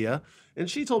great idea, and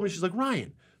she told me, she's like,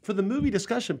 Ryan, for the movie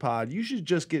discussion pod, you should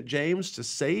just get James to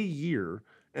say a year,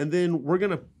 and then we're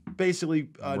gonna basically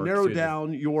narrow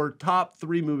down your top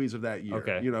 3 movies of that year.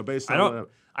 Okay. Based on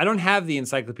I don't have the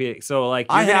encyclopedic, so like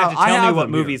you're gonna have to tell me what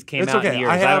movies came out in years.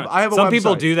 I have some a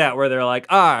people do that where they're like,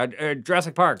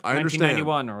 Jurassic Park,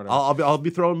 1991 or whatever. I'll be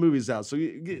throwing movies out. So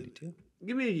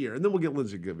give me a year, and then we'll get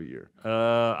Lindsay to give a year.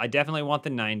 I definitely want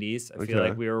the 90s. I feel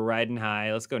like we were riding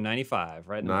high. Let's go 95.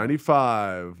 Right.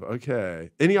 95. Okay.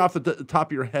 Any off the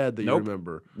top of your head that you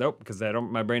remember? Nope, because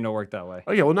my brain don't work that way.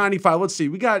 Okay. Well, 95. Let's see.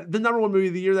 We got the #1 movie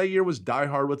of the year that year was Die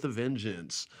Hard with a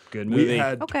Vengeance. Good movie. We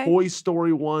had Toy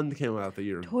Story 1 that came out that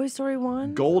year. Toy Story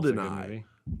 1. GoldenEye.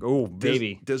 Oh,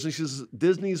 baby. Disney's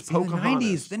The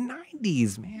Pocahontas.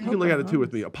 90s, man. You can look at it too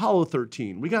with me. Apollo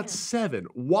 13. We got 7.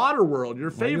 Waterworld,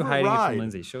 your favorite ride. It from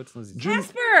Lindsay? Show it to Lindsay.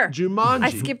 Casper. Jumanji. I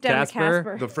skipped down to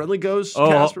Casper. The Friendly Ghost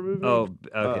Casper movie. Oh,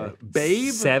 okay.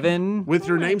 Babe. 7. With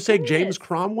your namesake, James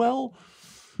Cromwell.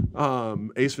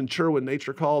 Ace Ventura When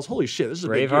Nature Calls. Holy shit, this is a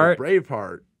big year.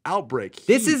 Braveheart. Outbreak.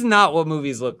 This is not what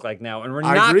movies look like now, and we're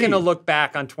not going to look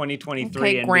back on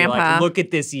 2023 and be like, look at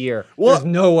this year. Well, there's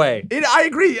no way. I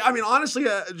agree. I mean, honestly,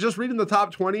 just reading the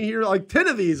top 20 here, like 10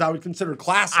 of these I would consider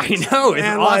classics. I know, it's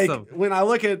awesome. Like, when I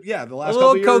look at, the last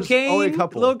couple of years, only a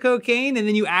couple. A little cocaine, and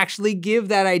then you actually give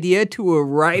that idea to a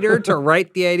writer to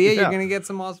write the idea, you're going to get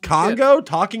some awesome Congo, shit.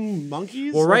 Talking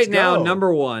Monkeys? Well, right now,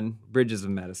 #1, Bridges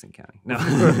of Madison County. No.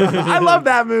 I love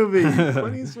that movie.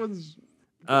 Clint Eastwood's...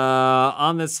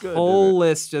 on this whole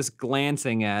list, just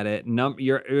glancing at it,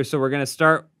 so we're gonna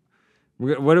start.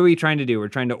 What are we trying to do? We're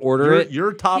trying to order it.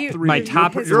 Your top 3. My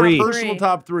top 3. Your personal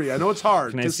top 3. I know it's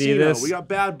hard. Can I see this? We got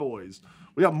Bad Boys.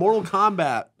 We got Mortal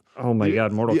Kombat. Oh my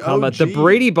God, Mortal Kombat. The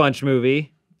Brady Bunch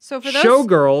movie. So for those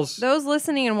Showgirls, those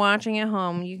listening and watching at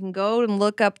home, you can go and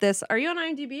look up this. Are you on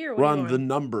IMDb or what? We're on The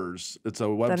Numbers. It's a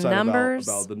website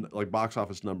about the box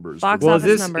office numbers. Numbers.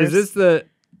 Is this the?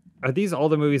 Are these all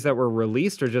the movies that were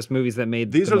released, or just movies that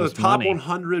made these the most top money?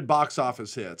 100 box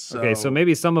office hits? So. Okay, so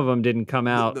maybe some of them didn't come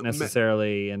out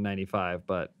necessarily in '95,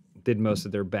 but did most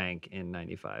of their bank in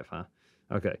 '95, huh?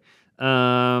 Okay.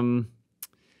 Man,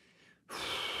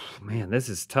 this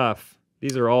is tough.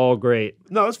 These are all great.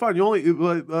 No, it's fine. You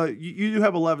you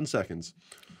have 11 seconds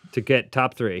to get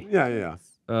top 3. Yeah.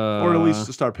 Or at least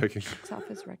to start picking. Box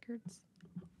office records.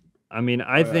 I mean,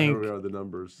 I think here we are, the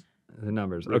numbers. The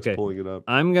numbers. Rick's okay. Pulling it up.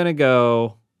 I'm gonna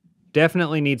go.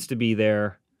 Definitely needs to be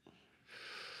there.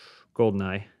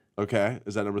 GoldenEye. Okay.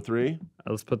 Is that #3?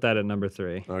 Let's put that at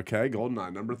 #3. Okay.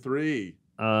 GoldenEye, #3.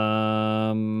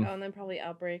 And then probably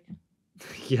Outbreak.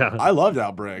 Yeah. I loved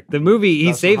Outbreak. The movie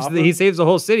he saves the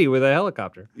whole city with a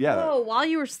helicopter. Yeah. Oh, while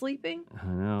you were sleeping? I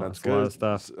know. That's a lot of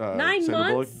stuff. 9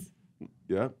 months?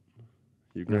 Yeah.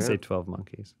 I'm gonna say 12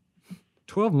 Monkeys.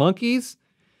 12 Monkeys?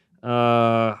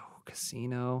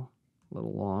 Casino. A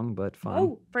little long, but fun.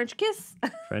 Oh, French Kiss.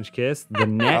 French Kiss. The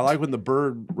Net. I like when the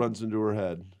bird runs into her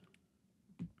head.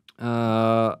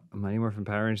 Mighty Morphin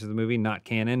Power Rangers the movie, not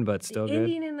canon, but still good.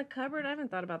 Indian in the Cupboard. I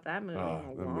haven't thought about that movie in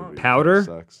a long. Powder.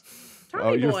 Sucks.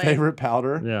 Your favorite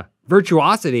Powder? Yeah.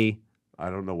 Virtuosity. I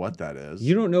don't know what that is.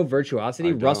 You don't know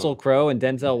Virtuosity? Russell Crowe and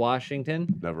Denzel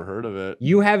Washington? Never heard of it.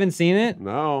 You haven't seen it?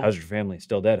 No. How's your family?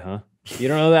 Still dead, huh? You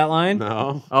don't know that line?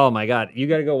 No. Oh my God. You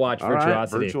got to go watch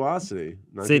Virtuosity. Right, Virtuosity.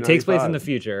 So it takes place in the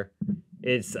future.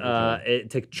 It's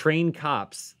to train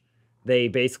cops. They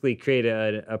basically create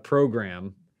a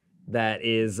program that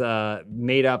is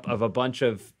made up of a bunch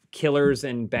of killers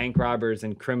and bank robbers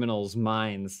and criminals'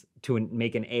 minds to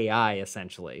make an AI,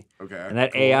 essentially. Okay. And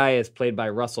that AI is played by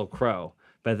Russell Crowe.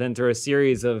 But then through a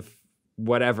series of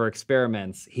whatever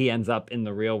experiments, he ends up in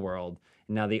the real world.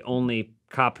 Now the only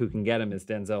cop who can get him is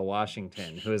Denzel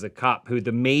Washington, who is a cop who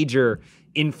the major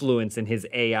influence in his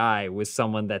AI was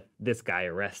someone that this guy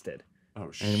arrested.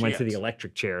 Oh, shit. And went to the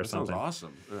electric chair or something. Sounds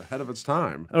awesome. Ahead of its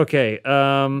time. Okay.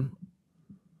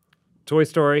 Toy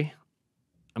Story.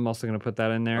 I'm also going to put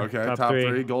that in there. Okay, top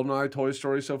three. GoldenEye, Toy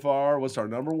Story so far. What's our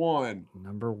number one?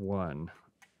 Number one.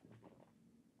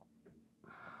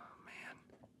 Oh,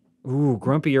 man. Ooh,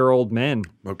 Grumpier Old Men.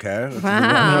 Okay.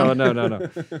 Wow. No.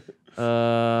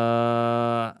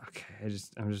 Okay,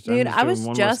 I'm just. Dude, I was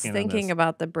just thinking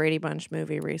about the Brady Bunch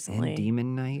movie recently. And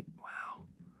Demon Knight. Wow.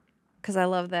 Because I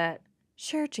love that.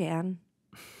 Sure, Jan.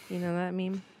 You know that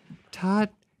meme? Todd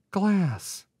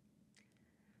Glass.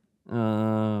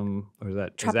 Or is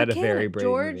that a very Brady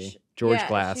movie? George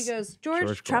Glass. She goes,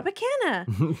 George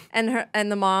Tropicana.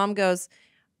 and the mom goes,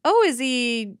 oh, is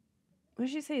he, what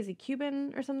did she say? Is he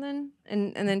Cuban or something?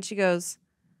 And then she goes,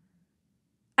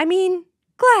 I mean,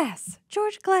 Glass.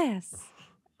 George Glass.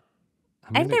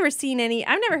 I've never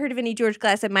heard of any George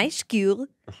Glass at my school.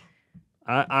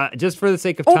 Just for the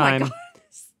sake of time. Oh my God.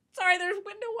 Sorry, there's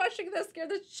window washing that scared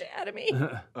the shit out of me.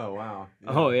 Oh, wow. Yeah.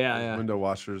 Oh, yeah. Window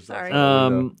washers. Sorry.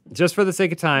 Just for the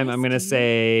sake of time, I'm going to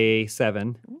say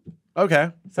 7.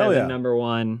 Okay. 7, number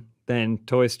 1, then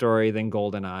Toy Story, then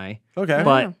GoldenEye. Okay.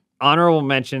 But honorable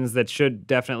mentions that should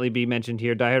definitely be mentioned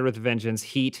here: Die Hard with a Vengeance,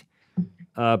 Heat,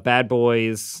 Bad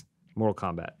Boys, Mortal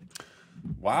Kombat.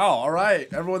 Wow. All right,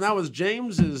 everyone. That was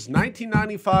James's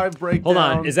 1995 breakdown. Hold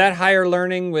on. Is that Higher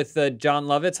Learning with John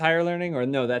Lovett's Higher Learning? Or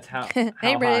no, that's How Hey,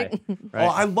 High. Rick. Right? Oh,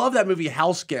 I love that movie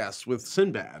House Guest with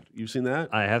Sinbad. You've seen that?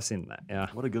 I have seen that, yeah.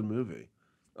 What a good movie.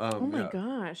 Oh, my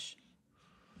gosh.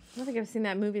 I don't think I've seen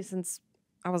that movie since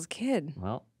I was a kid.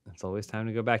 Well, it's always time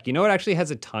to go back. You know what actually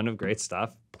has a ton of great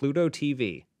stuff? Pluto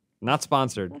TV. Not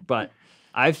sponsored, but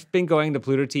I've been going to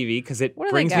Pluto TV because it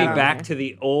brings me back to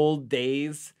the old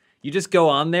days. You just go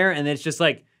on there, and it's just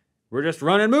like, we're just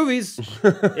running movies.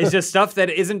 It's just stuff that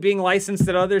isn't being licensed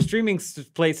at other streaming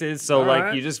places.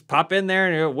 So, you just pop in there,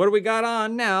 and you go, what do we got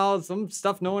on now? Some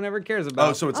stuff no one ever cares about.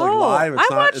 Oh, so it's like live. It's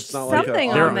not like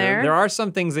something on there. There are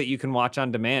some things that you can watch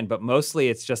on demand, but mostly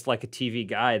it's just like a TV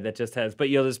guide that just has, but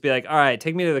you'll just be like, all right,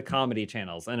 take me to the comedy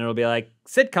channels. And it'll be like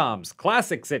sitcoms,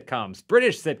 classic sitcoms,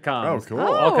 British sitcoms. Oh, cool.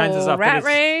 All kinds of stuff. Rat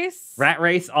Race. Rat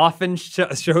Race often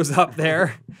shows up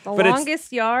there. The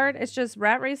Longest Yard. It's just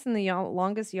Rat Race and the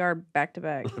Longest Yard back to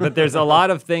back. But there's a lot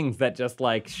of things that just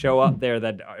like show up there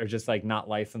that are just like not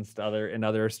licensed in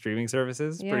other streaming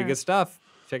services. Pretty good stuff.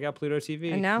 Check out Pluto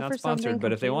TV. And now not for sponsored,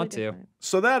 but if they want different. to.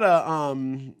 So that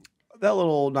that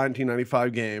little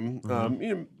 1995 game,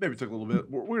 maybe took a little bit.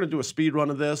 We're gonna do a speed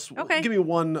run of this. Okay. Give me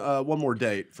one more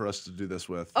date for us to do this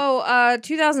with. Oh,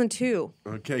 2002.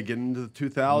 Okay, getting into the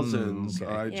 2000s. Okay.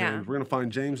 All right, James. Yeah. We're gonna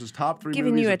find James's top 3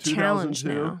 Giving movies you a of 2002. challenge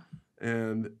now.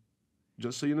 And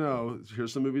just so you know,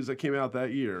 here's some movies that came out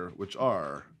that year, which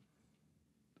are,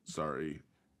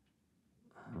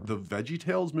 the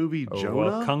VeggieTales movie Jonah.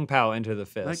 Well, Kung Pao Enter the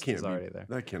Fist That can't is be already there.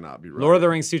 That cannot be right. Lord of the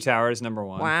Rings: Two Towers, number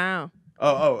 1. Wow.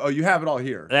 Oh, you have it all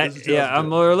here.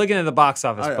 We're looking at the box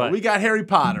office, but we got Harry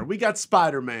Potter, we got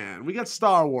Spider-Man, we got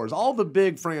Star Wars, all the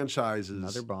big franchises.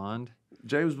 another Bond.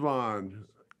 James Bond.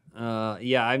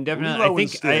 I'm definitely.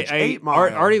 I think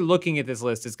already looking at this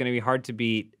list, it's going to be hard to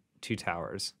beat Two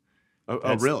Towers.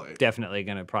 Oh, really? Definitely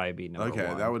going to probably be number 1.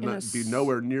 Okay, that would not be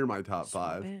nowhere near my top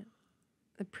 5.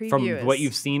 The preview From is what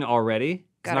you've seen already,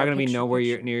 it's not going to be nowhere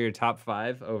near your top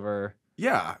 5 over.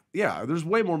 Yeah. There's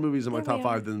way more movies in my top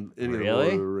 5 than any of the Lord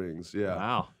of the Rings. Yeah.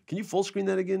 Wow. Can you full screen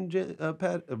that again,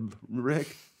 Pat?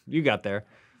 Rick? You got there.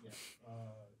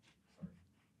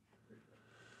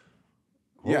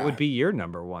 What would be your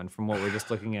number 1 from what we're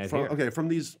just looking at here? Okay, from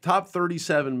these top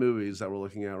 37 movies that we're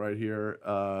looking at right here.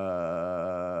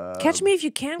 Catch Me If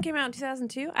You Can came out in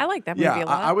 2002. I like that movie a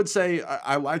lot. I would say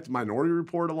I liked Minority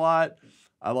Report a lot.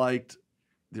 I liked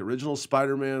the original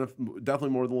Spider-Man, definitely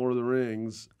more than Lord of the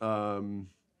Rings.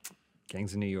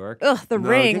 Gangs of New York. Ugh, The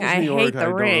Ring. I hate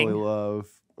The Ring. I don't really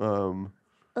love.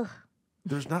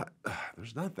 There's not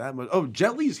that much. Oh,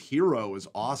 Jet Li's Hero is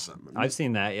awesome. I've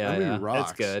seen that. Yeah, that movie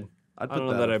rocks. That's good. I don't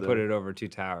know that that I put it over Two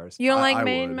Towers. You don't like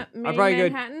Made in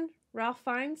Manhattan? Ralph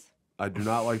Fiennes? I do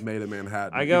not like Made in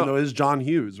Manhattan. Even though it's John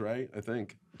Hughes, right? I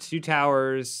think. Two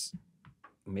Towers,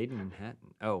 Made in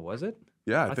Manhattan. Oh, was it?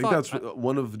 Yeah, I think that's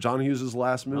one of John Hughes'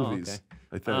 last movies. Oh, okay.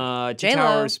 I think. Two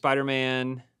Towers,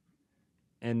 Spider-Man,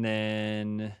 and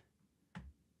then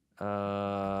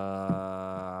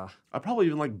I probably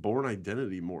even like Born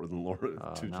Identity more than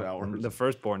Two Towers. The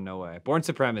first Born, no way. Born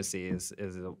Supremacy is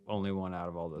the only one out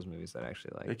of all those movies that I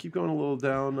actually like. I keep going a little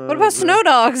down. What about Snow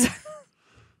Dogs?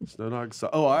 Snow Dog.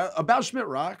 About Schmidt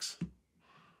rocks.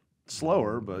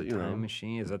 Slower, but you know. Time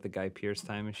Machine. Is that the Guy Pearce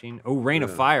Time Machine? Oh, Rain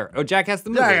of Fire. Oh, Jackass the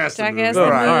movie. Jackass the movie. All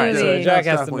right, so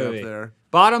Jackass the movie. Up there.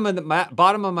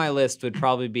 Bottom of my list would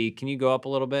probably be. Can you go up a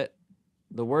little bit?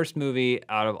 The worst movie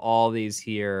out of all these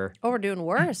here. Oh, we're doing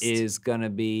worst. Is gonna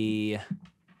be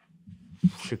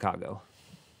Chicago.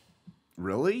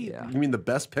 Really? Yeah. You mean the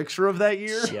best picture of that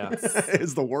year? Yeah.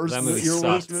 Is the worst movie your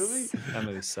worst movie? That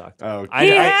movie sucked. Oh, he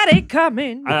had it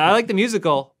coming. I like the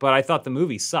musical, but I thought the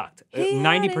movie sucked.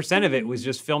 90% of it was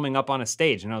just filming up on a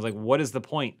stage, and I was like, what is the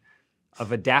point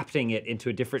of adapting it into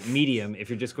a different medium if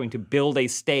you're just going to build a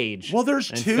stage? Well, there's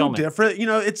two different,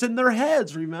 it's in their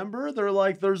heads, remember? They're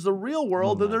like, there's the real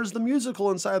world and there's the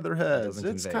musical inside their heads.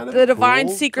 It's kind of the divine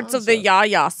secrets of the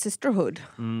Yaya sisterhood.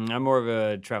 I'm more of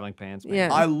a Traveling Pants man. Yeah.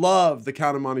 I love the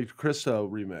Count of Monte Cristo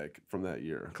remake from that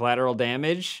year. Collateral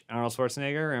Damage, Arnold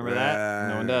Schwarzenegger, remember that?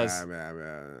 No one does.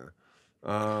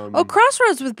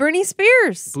 Crossroads with Britney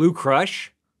Spears. Blue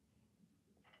Crush.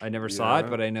 I never saw it,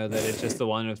 but I know that it's just the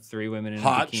one of 3 women in a bikini.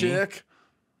 Hot chick.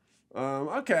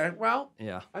 Okay, well,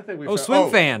 yeah. I think we.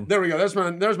 Swim Fan. There we go. There's my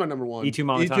number one. Y Tu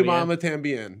Mama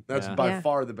Tambien. That's by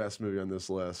far the best movie on this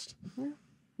list.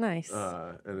 Nice.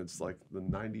 And it's like the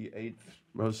 98th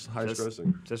most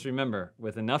high-grossing. Just remember,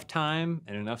 with enough time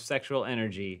and enough sexual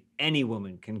energy, any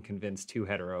woman can convince 2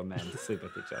 hetero men to sleep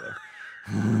with each other.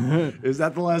 Is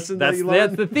that the lesson that you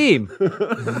learned? That's the theme.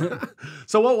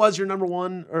 So what was your number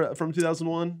one from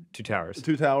 2001? Two Towers.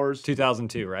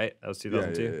 2002, right? That was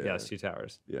 2002? Yeah, it's Two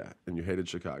Towers. Yeah, and you hated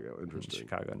Chicago. Interesting.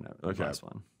 Chicago, no. Okay. Last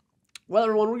one. Well,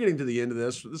 everyone, we're getting to the end of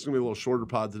this. This is going to be a little shorter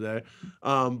pod today.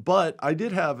 But I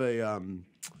did have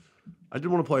I did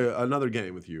want to play another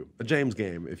game with you. A James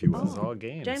game, if you will. It's all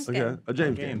games. James game. A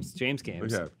James game. James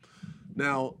games. Okay.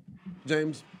 Now,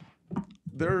 James,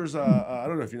 there's I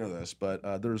don't know if you know this,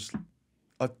 but there's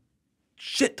a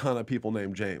shit ton of people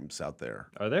named James out there.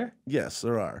 Are there? Yes,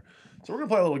 there are. So we're gonna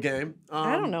play a little game.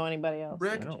 I don't know anybody else.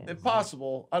 Rick, if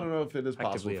possible, I don't know if it is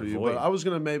possible for you, but I was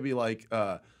gonna maybe like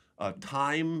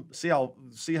time. See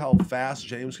how fast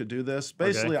James could do this.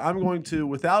 Basically, I'm going to,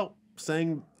 without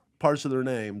saying parts of their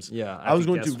names. Yeah, I was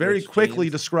going to very quickly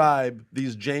describe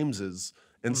these Jameses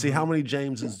and see how many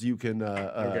Jameses you can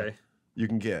you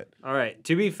can get. All right.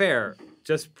 To be fair,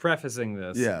 just prefacing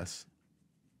this. Yes.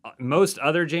 Most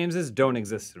other Jameses don't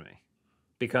exist to me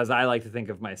because I like to think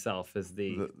of myself as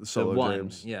the one.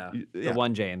 James. Yeah, the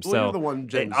one James. Well, you're the one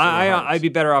James. I'd be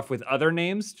better off with other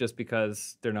names just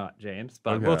because they're not James.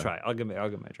 But we'll try. I'll give it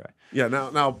my try. Yeah.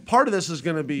 Now part of this is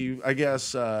going to be, I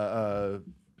guess,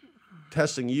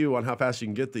 testing you on how fast you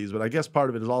can get these, but I guess part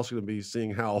of it is also going to be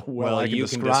seeing how well I can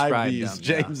describe these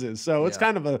Jameses. Yeah. So it's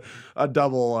kind of a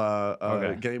double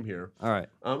game here. All right.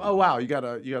 Oh wow, you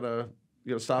gotta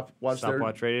stopwatch.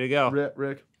 Stopwatch ready to go.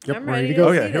 Rick. Yep, I'm ready to go.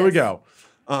 Okay, here we go.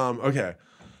 Okay.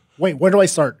 Wait, where do I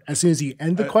start? As soon as you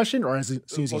end the question, or as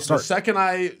soon as you start? The second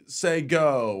I say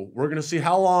go, we're gonna see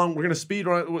how long we're gonna speed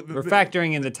run. We're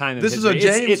factoring in the time. This is a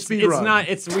James speed run.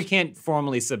 It's not. We can't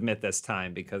formally submit this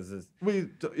time because too many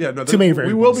variables.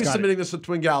 We will be submitting this to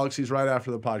Twin Galaxies right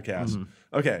after the podcast.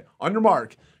 Mm-hmm. Okay, on your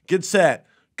mark, get set,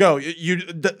 go.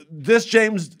 This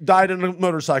James died in a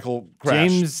motorcycle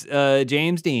crash.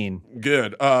 James Dean.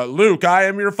 Good. Luke, I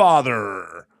am your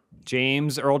father.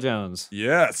 James Earl Jones.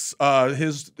 Yes.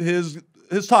 His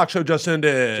talk show just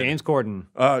ended. James Corden.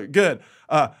 Good.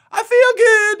 I feel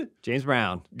good. James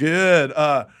Brown. Good.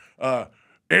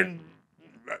 James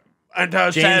Hendricks.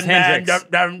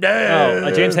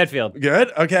 James Hetfield.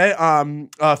 Good. Okay.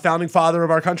 Founding father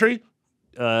of our country.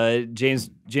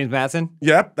 James Madsen.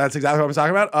 Yep, that's exactly what I'm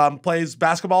talking about. Plays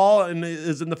basketball and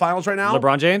is in the finals right now.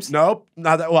 LeBron James. Nope,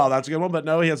 not that. Well, that's a good one, but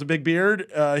no, he has a big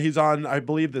beard. He's on, I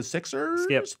believe, the Sixers.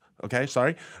 Skip. Okay,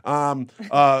 sorry.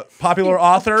 Popular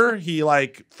author. He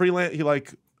freelance. He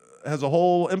has a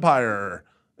whole empire.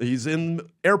 He's in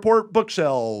airport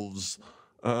bookshelves.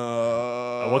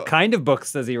 What kind of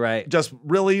books does he write? Just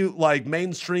really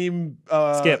mainstream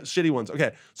Skip. Shitty ones.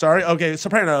 Okay, sorry. Okay,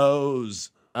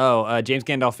 Sopranos. James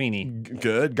Gandolfini.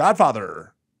 Good.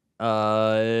 Godfather.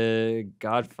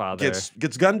 Godfather.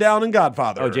 Gets gunned down in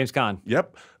Godfather. Oh, James Caan.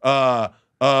 Yep.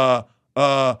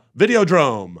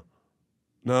 Videodrome.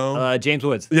 No. James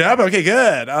Woods. Yep. Okay.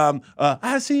 Good.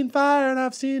 I've seen fire and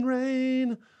I've seen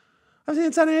rain. I've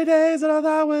seen sunny days that I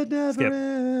thought would never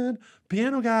end.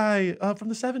 Piano guy from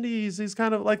the 70s. He's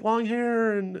kind of like long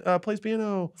hair and plays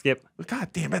piano. Skip.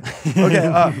 God damn it.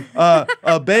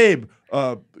 Okay. Babe.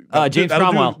 James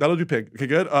Cromwell. That'll do pig. Okay,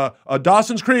 good.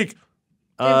 Dawson's Creek.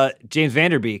 James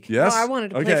Vanderbeek. Yes. Oh, I wanted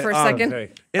to play for a second.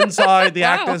 Okay. Inside the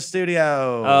Actors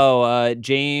Studio.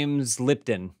 James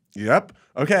Lipton. Yep.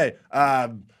 Okay.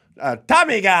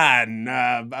 Tommy Gun,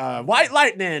 White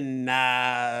Lightning,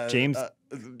 James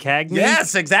Cagney.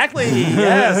 Yes, exactly.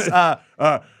 Yes.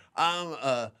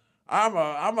 I'm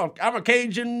a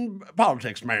Cajun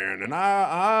politics man, and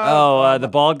the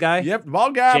bald guy. Yep, the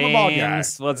bald guy. I'm a bald guy.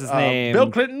 What's his name? Bill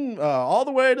Clinton, all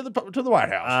the way to the White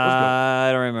House.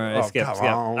 I don't remember. Skip.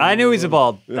 I knew he's a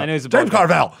bald. I knew he's a bald. James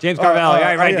Carvell. James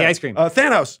Carvell. Right. The ice cream.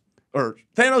 Thanos, or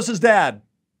Thanos' dad.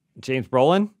 James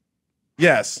Brolin.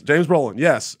 Yes, James Brolin.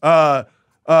 Yes.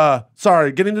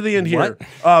 Sorry, getting to the end here.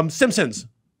 Simpsons.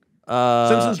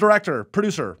 Simpsons director,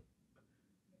 producer.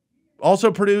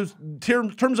 Also produced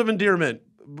Terms of Endearment,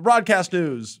 Broadcast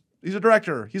News. He's a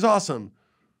director. He's awesome.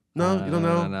 No, you don't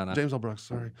know? No. James L. Brooks,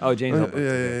 sorry. Oh, James L. Brooks.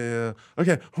 Yeah.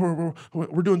 Okay,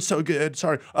 we're doing so good.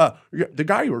 Sorry. The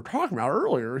guy you were talking about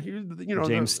earlier,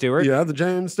 James Stewart? Yeah, the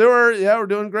James Stewart. Yeah, we're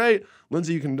doing great.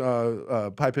 Lindsay, you can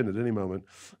pipe in at any moment.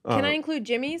 Can I include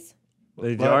Jimmy's?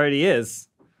 It already is.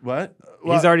 What?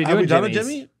 He's already doing Jimmy's. Have we done a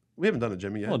Jimmy's. Jimmy? We haven't done a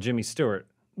Jimmy yet. Well, Jimmy Stewart.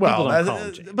 Well,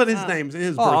 but his birth name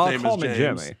is James.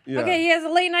 Jimmy. Yeah. Okay, he has a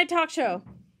late night talk show.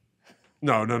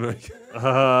 No.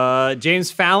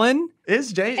 James Fallon.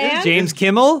 Is James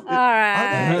Kimmel. All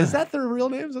right. Is that their real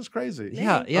names? That's crazy.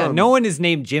 Yeah. No one is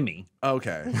named Jimmy.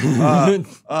 Okay.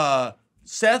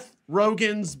 Seth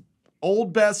Rogen's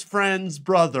old best friend's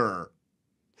brother.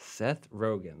 Seth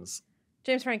Rogen's.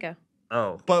 James Franco.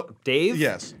 Oh. But Dave?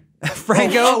 Yes.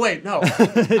 Franco? Oh, wait, no.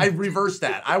 I reversed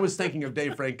that. I was thinking of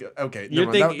Dave Franco. Okay, that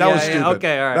was stupid.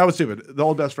 Okay, all right. That was stupid. The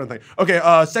old best friend thing. Okay,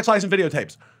 sex license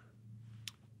videotapes.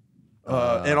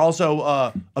 And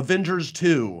also Avengers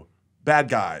 2, bad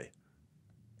guy.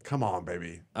 Come on,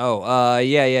 baby. Oh,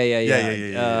 yeah.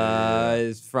 Yeah.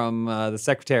 It's from The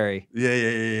Secretary.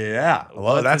 Yeah.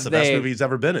 Well, that's the best movie he's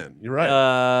ever been in. You're right.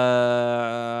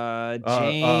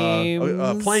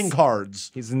 James. Playing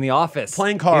cards. He's in The Office.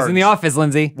 Playing cards. He's in The Office,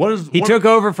 Lindsay. He took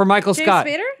over for Michael James Scott.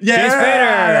 Spader? Yeah, James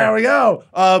Spader. There we go.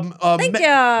 Thank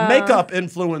you. Makeup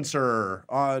influencer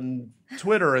on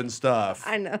Twitter and stuff.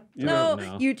 I know. No,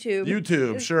 YouTube.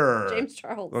 YouTube, sure. James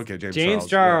Charles. Okay, James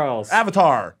Charles. Yeah.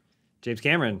 Avatar. James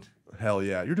Cameron. Hell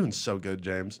yeah. You're doing so good,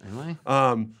 James. Am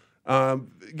I?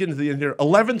 Getting to the end here.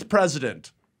 11th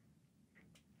president.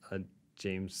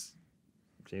 James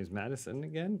Madison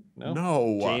again?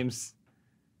 No. James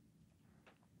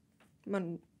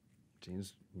Monroe.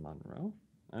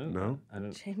 I don't know.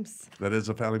 James. That is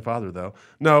a founding father, though.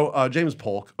 No, James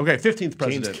Polk. Okay, 15th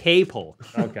president. James K. Polk.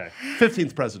 Okay.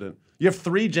 15th president. You have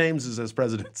 3 Jameses as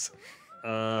presidents.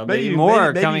 Maybe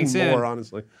more coming soon. More,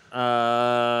 honestly.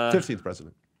 15th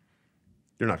president.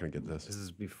 You're not going to get this. This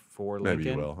is before Lincoln?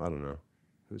 Maybe you will. I don't know.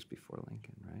 Who's before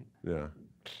Lincoln, right? Yeah.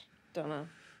 Don't know.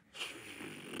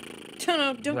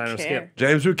 Don't care. Skip.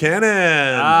 James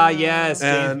Buchanan. Yes.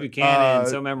 James Buchanan.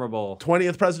 So memorable.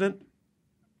 20th president.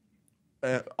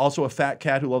 Also a fat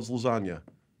cat who loves lasagna.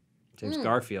 James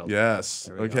Garfield. Yes.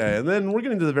 Okay. And then we're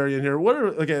getting to the very end here. What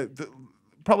are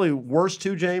probably worst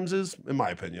 2 Jameses, in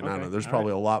my opinion. I don't know. There's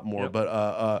probably a lot more. Yep.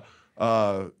 But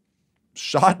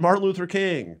shot Martin Luther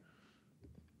King.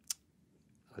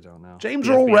 I don't know. James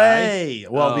Earl Ray.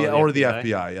 Well, the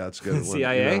FBI. Yeah, that's good.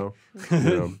 CIA.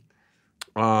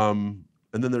 And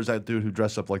then there's that dude who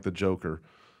dressed up like the Joker.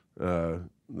 The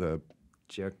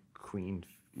Queen.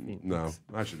 No,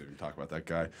 I shouldn't even talk about that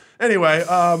guy. Anyway,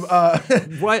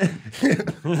 what?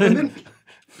 And then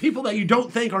people that you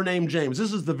don't think are named James.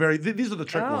 These are the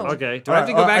trick ones. Okay. Do I have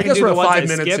to go back and do the ones 5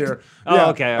 minutes skipped? Here? Oh, yeah.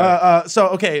 Okay. All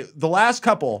right. The last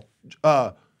couple.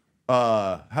 How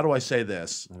do I say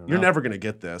this? You're never gonna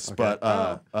get this, but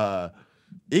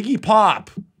Iggy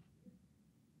Pop.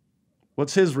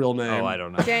 What's his real name? Oh, I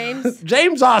don't know.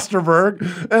 James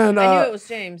Osterberg. And I knew it was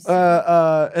James.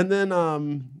 And then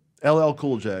LL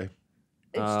Cool J.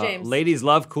 It's James. Ladies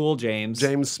love Cool James.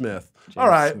 James Smith. All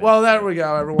right. Smith. Well, there we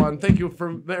go, everyone. Thank you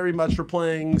very much for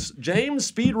playing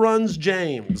James Speedruns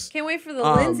James. Can't wait for the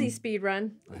Lindsay speed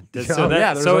run.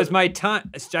 So is my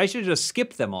time. I should just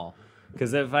skip them all.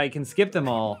 Because if I can skip them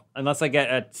all, unless I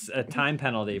get a time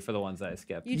penalty for the ones that I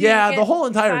skipped. The whole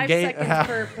entire game.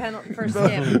 5 seconds per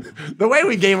skip. The way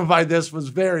we gamified this was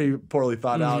very poorly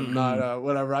thought out. Not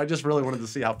whatever. I just really wanted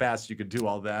to but fast you could do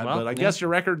all that. Well, but I guess your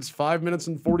record's 5 minutes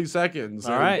and 40 seconds.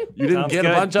 All right. You didn't get a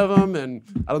bunch of them, and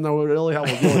I don't know really how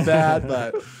we'll deal with that.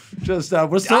 But just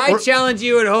I challenge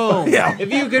you at home.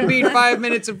 If you could beat 5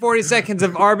 minutes and 40 seconds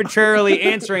of arbitrarily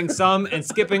answering some and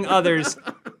skipping others.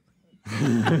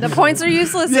 The points are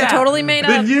useless. They're totally made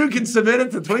up. Then you can submit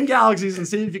it to Twin Galaxies and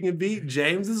see if you can beat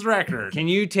James's record. Can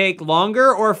you take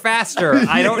longer or faster?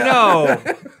 I don't know.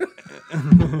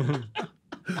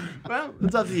 Well,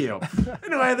 It's up to you.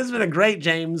 Anyway, this has been a great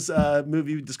James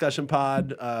movie discussion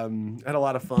pod. Had a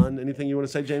lot of fun. Anything you want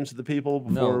to say, James, to the people?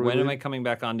 When am I coming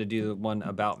back on to do the one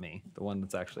about me? The one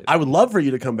that's actually. I would love for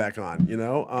you to come back on.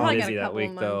 Busy that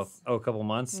week though. Oh, a couple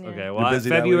months. Yeah. Okay. Well,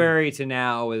 February to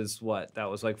now is what? That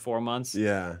was like 4 months.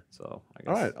 Yeah. So I guess.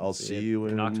 All right. I'll see you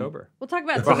in October. We'll talk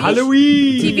about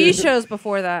Halloween TV shows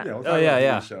before that. Yeah,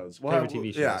 TV shows.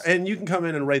 TV shows. Yeah, and you can come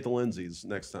in and rate the Lindsays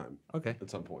next time. Okay. At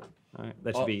some point. All right.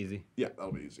 That should be easy. Yeah,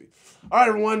 that'll be easy. All right,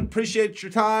 everyone. Appreciate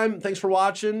your time. Thanks for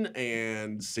watching,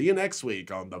 and see you next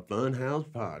week on the Funhaus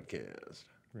Podcast.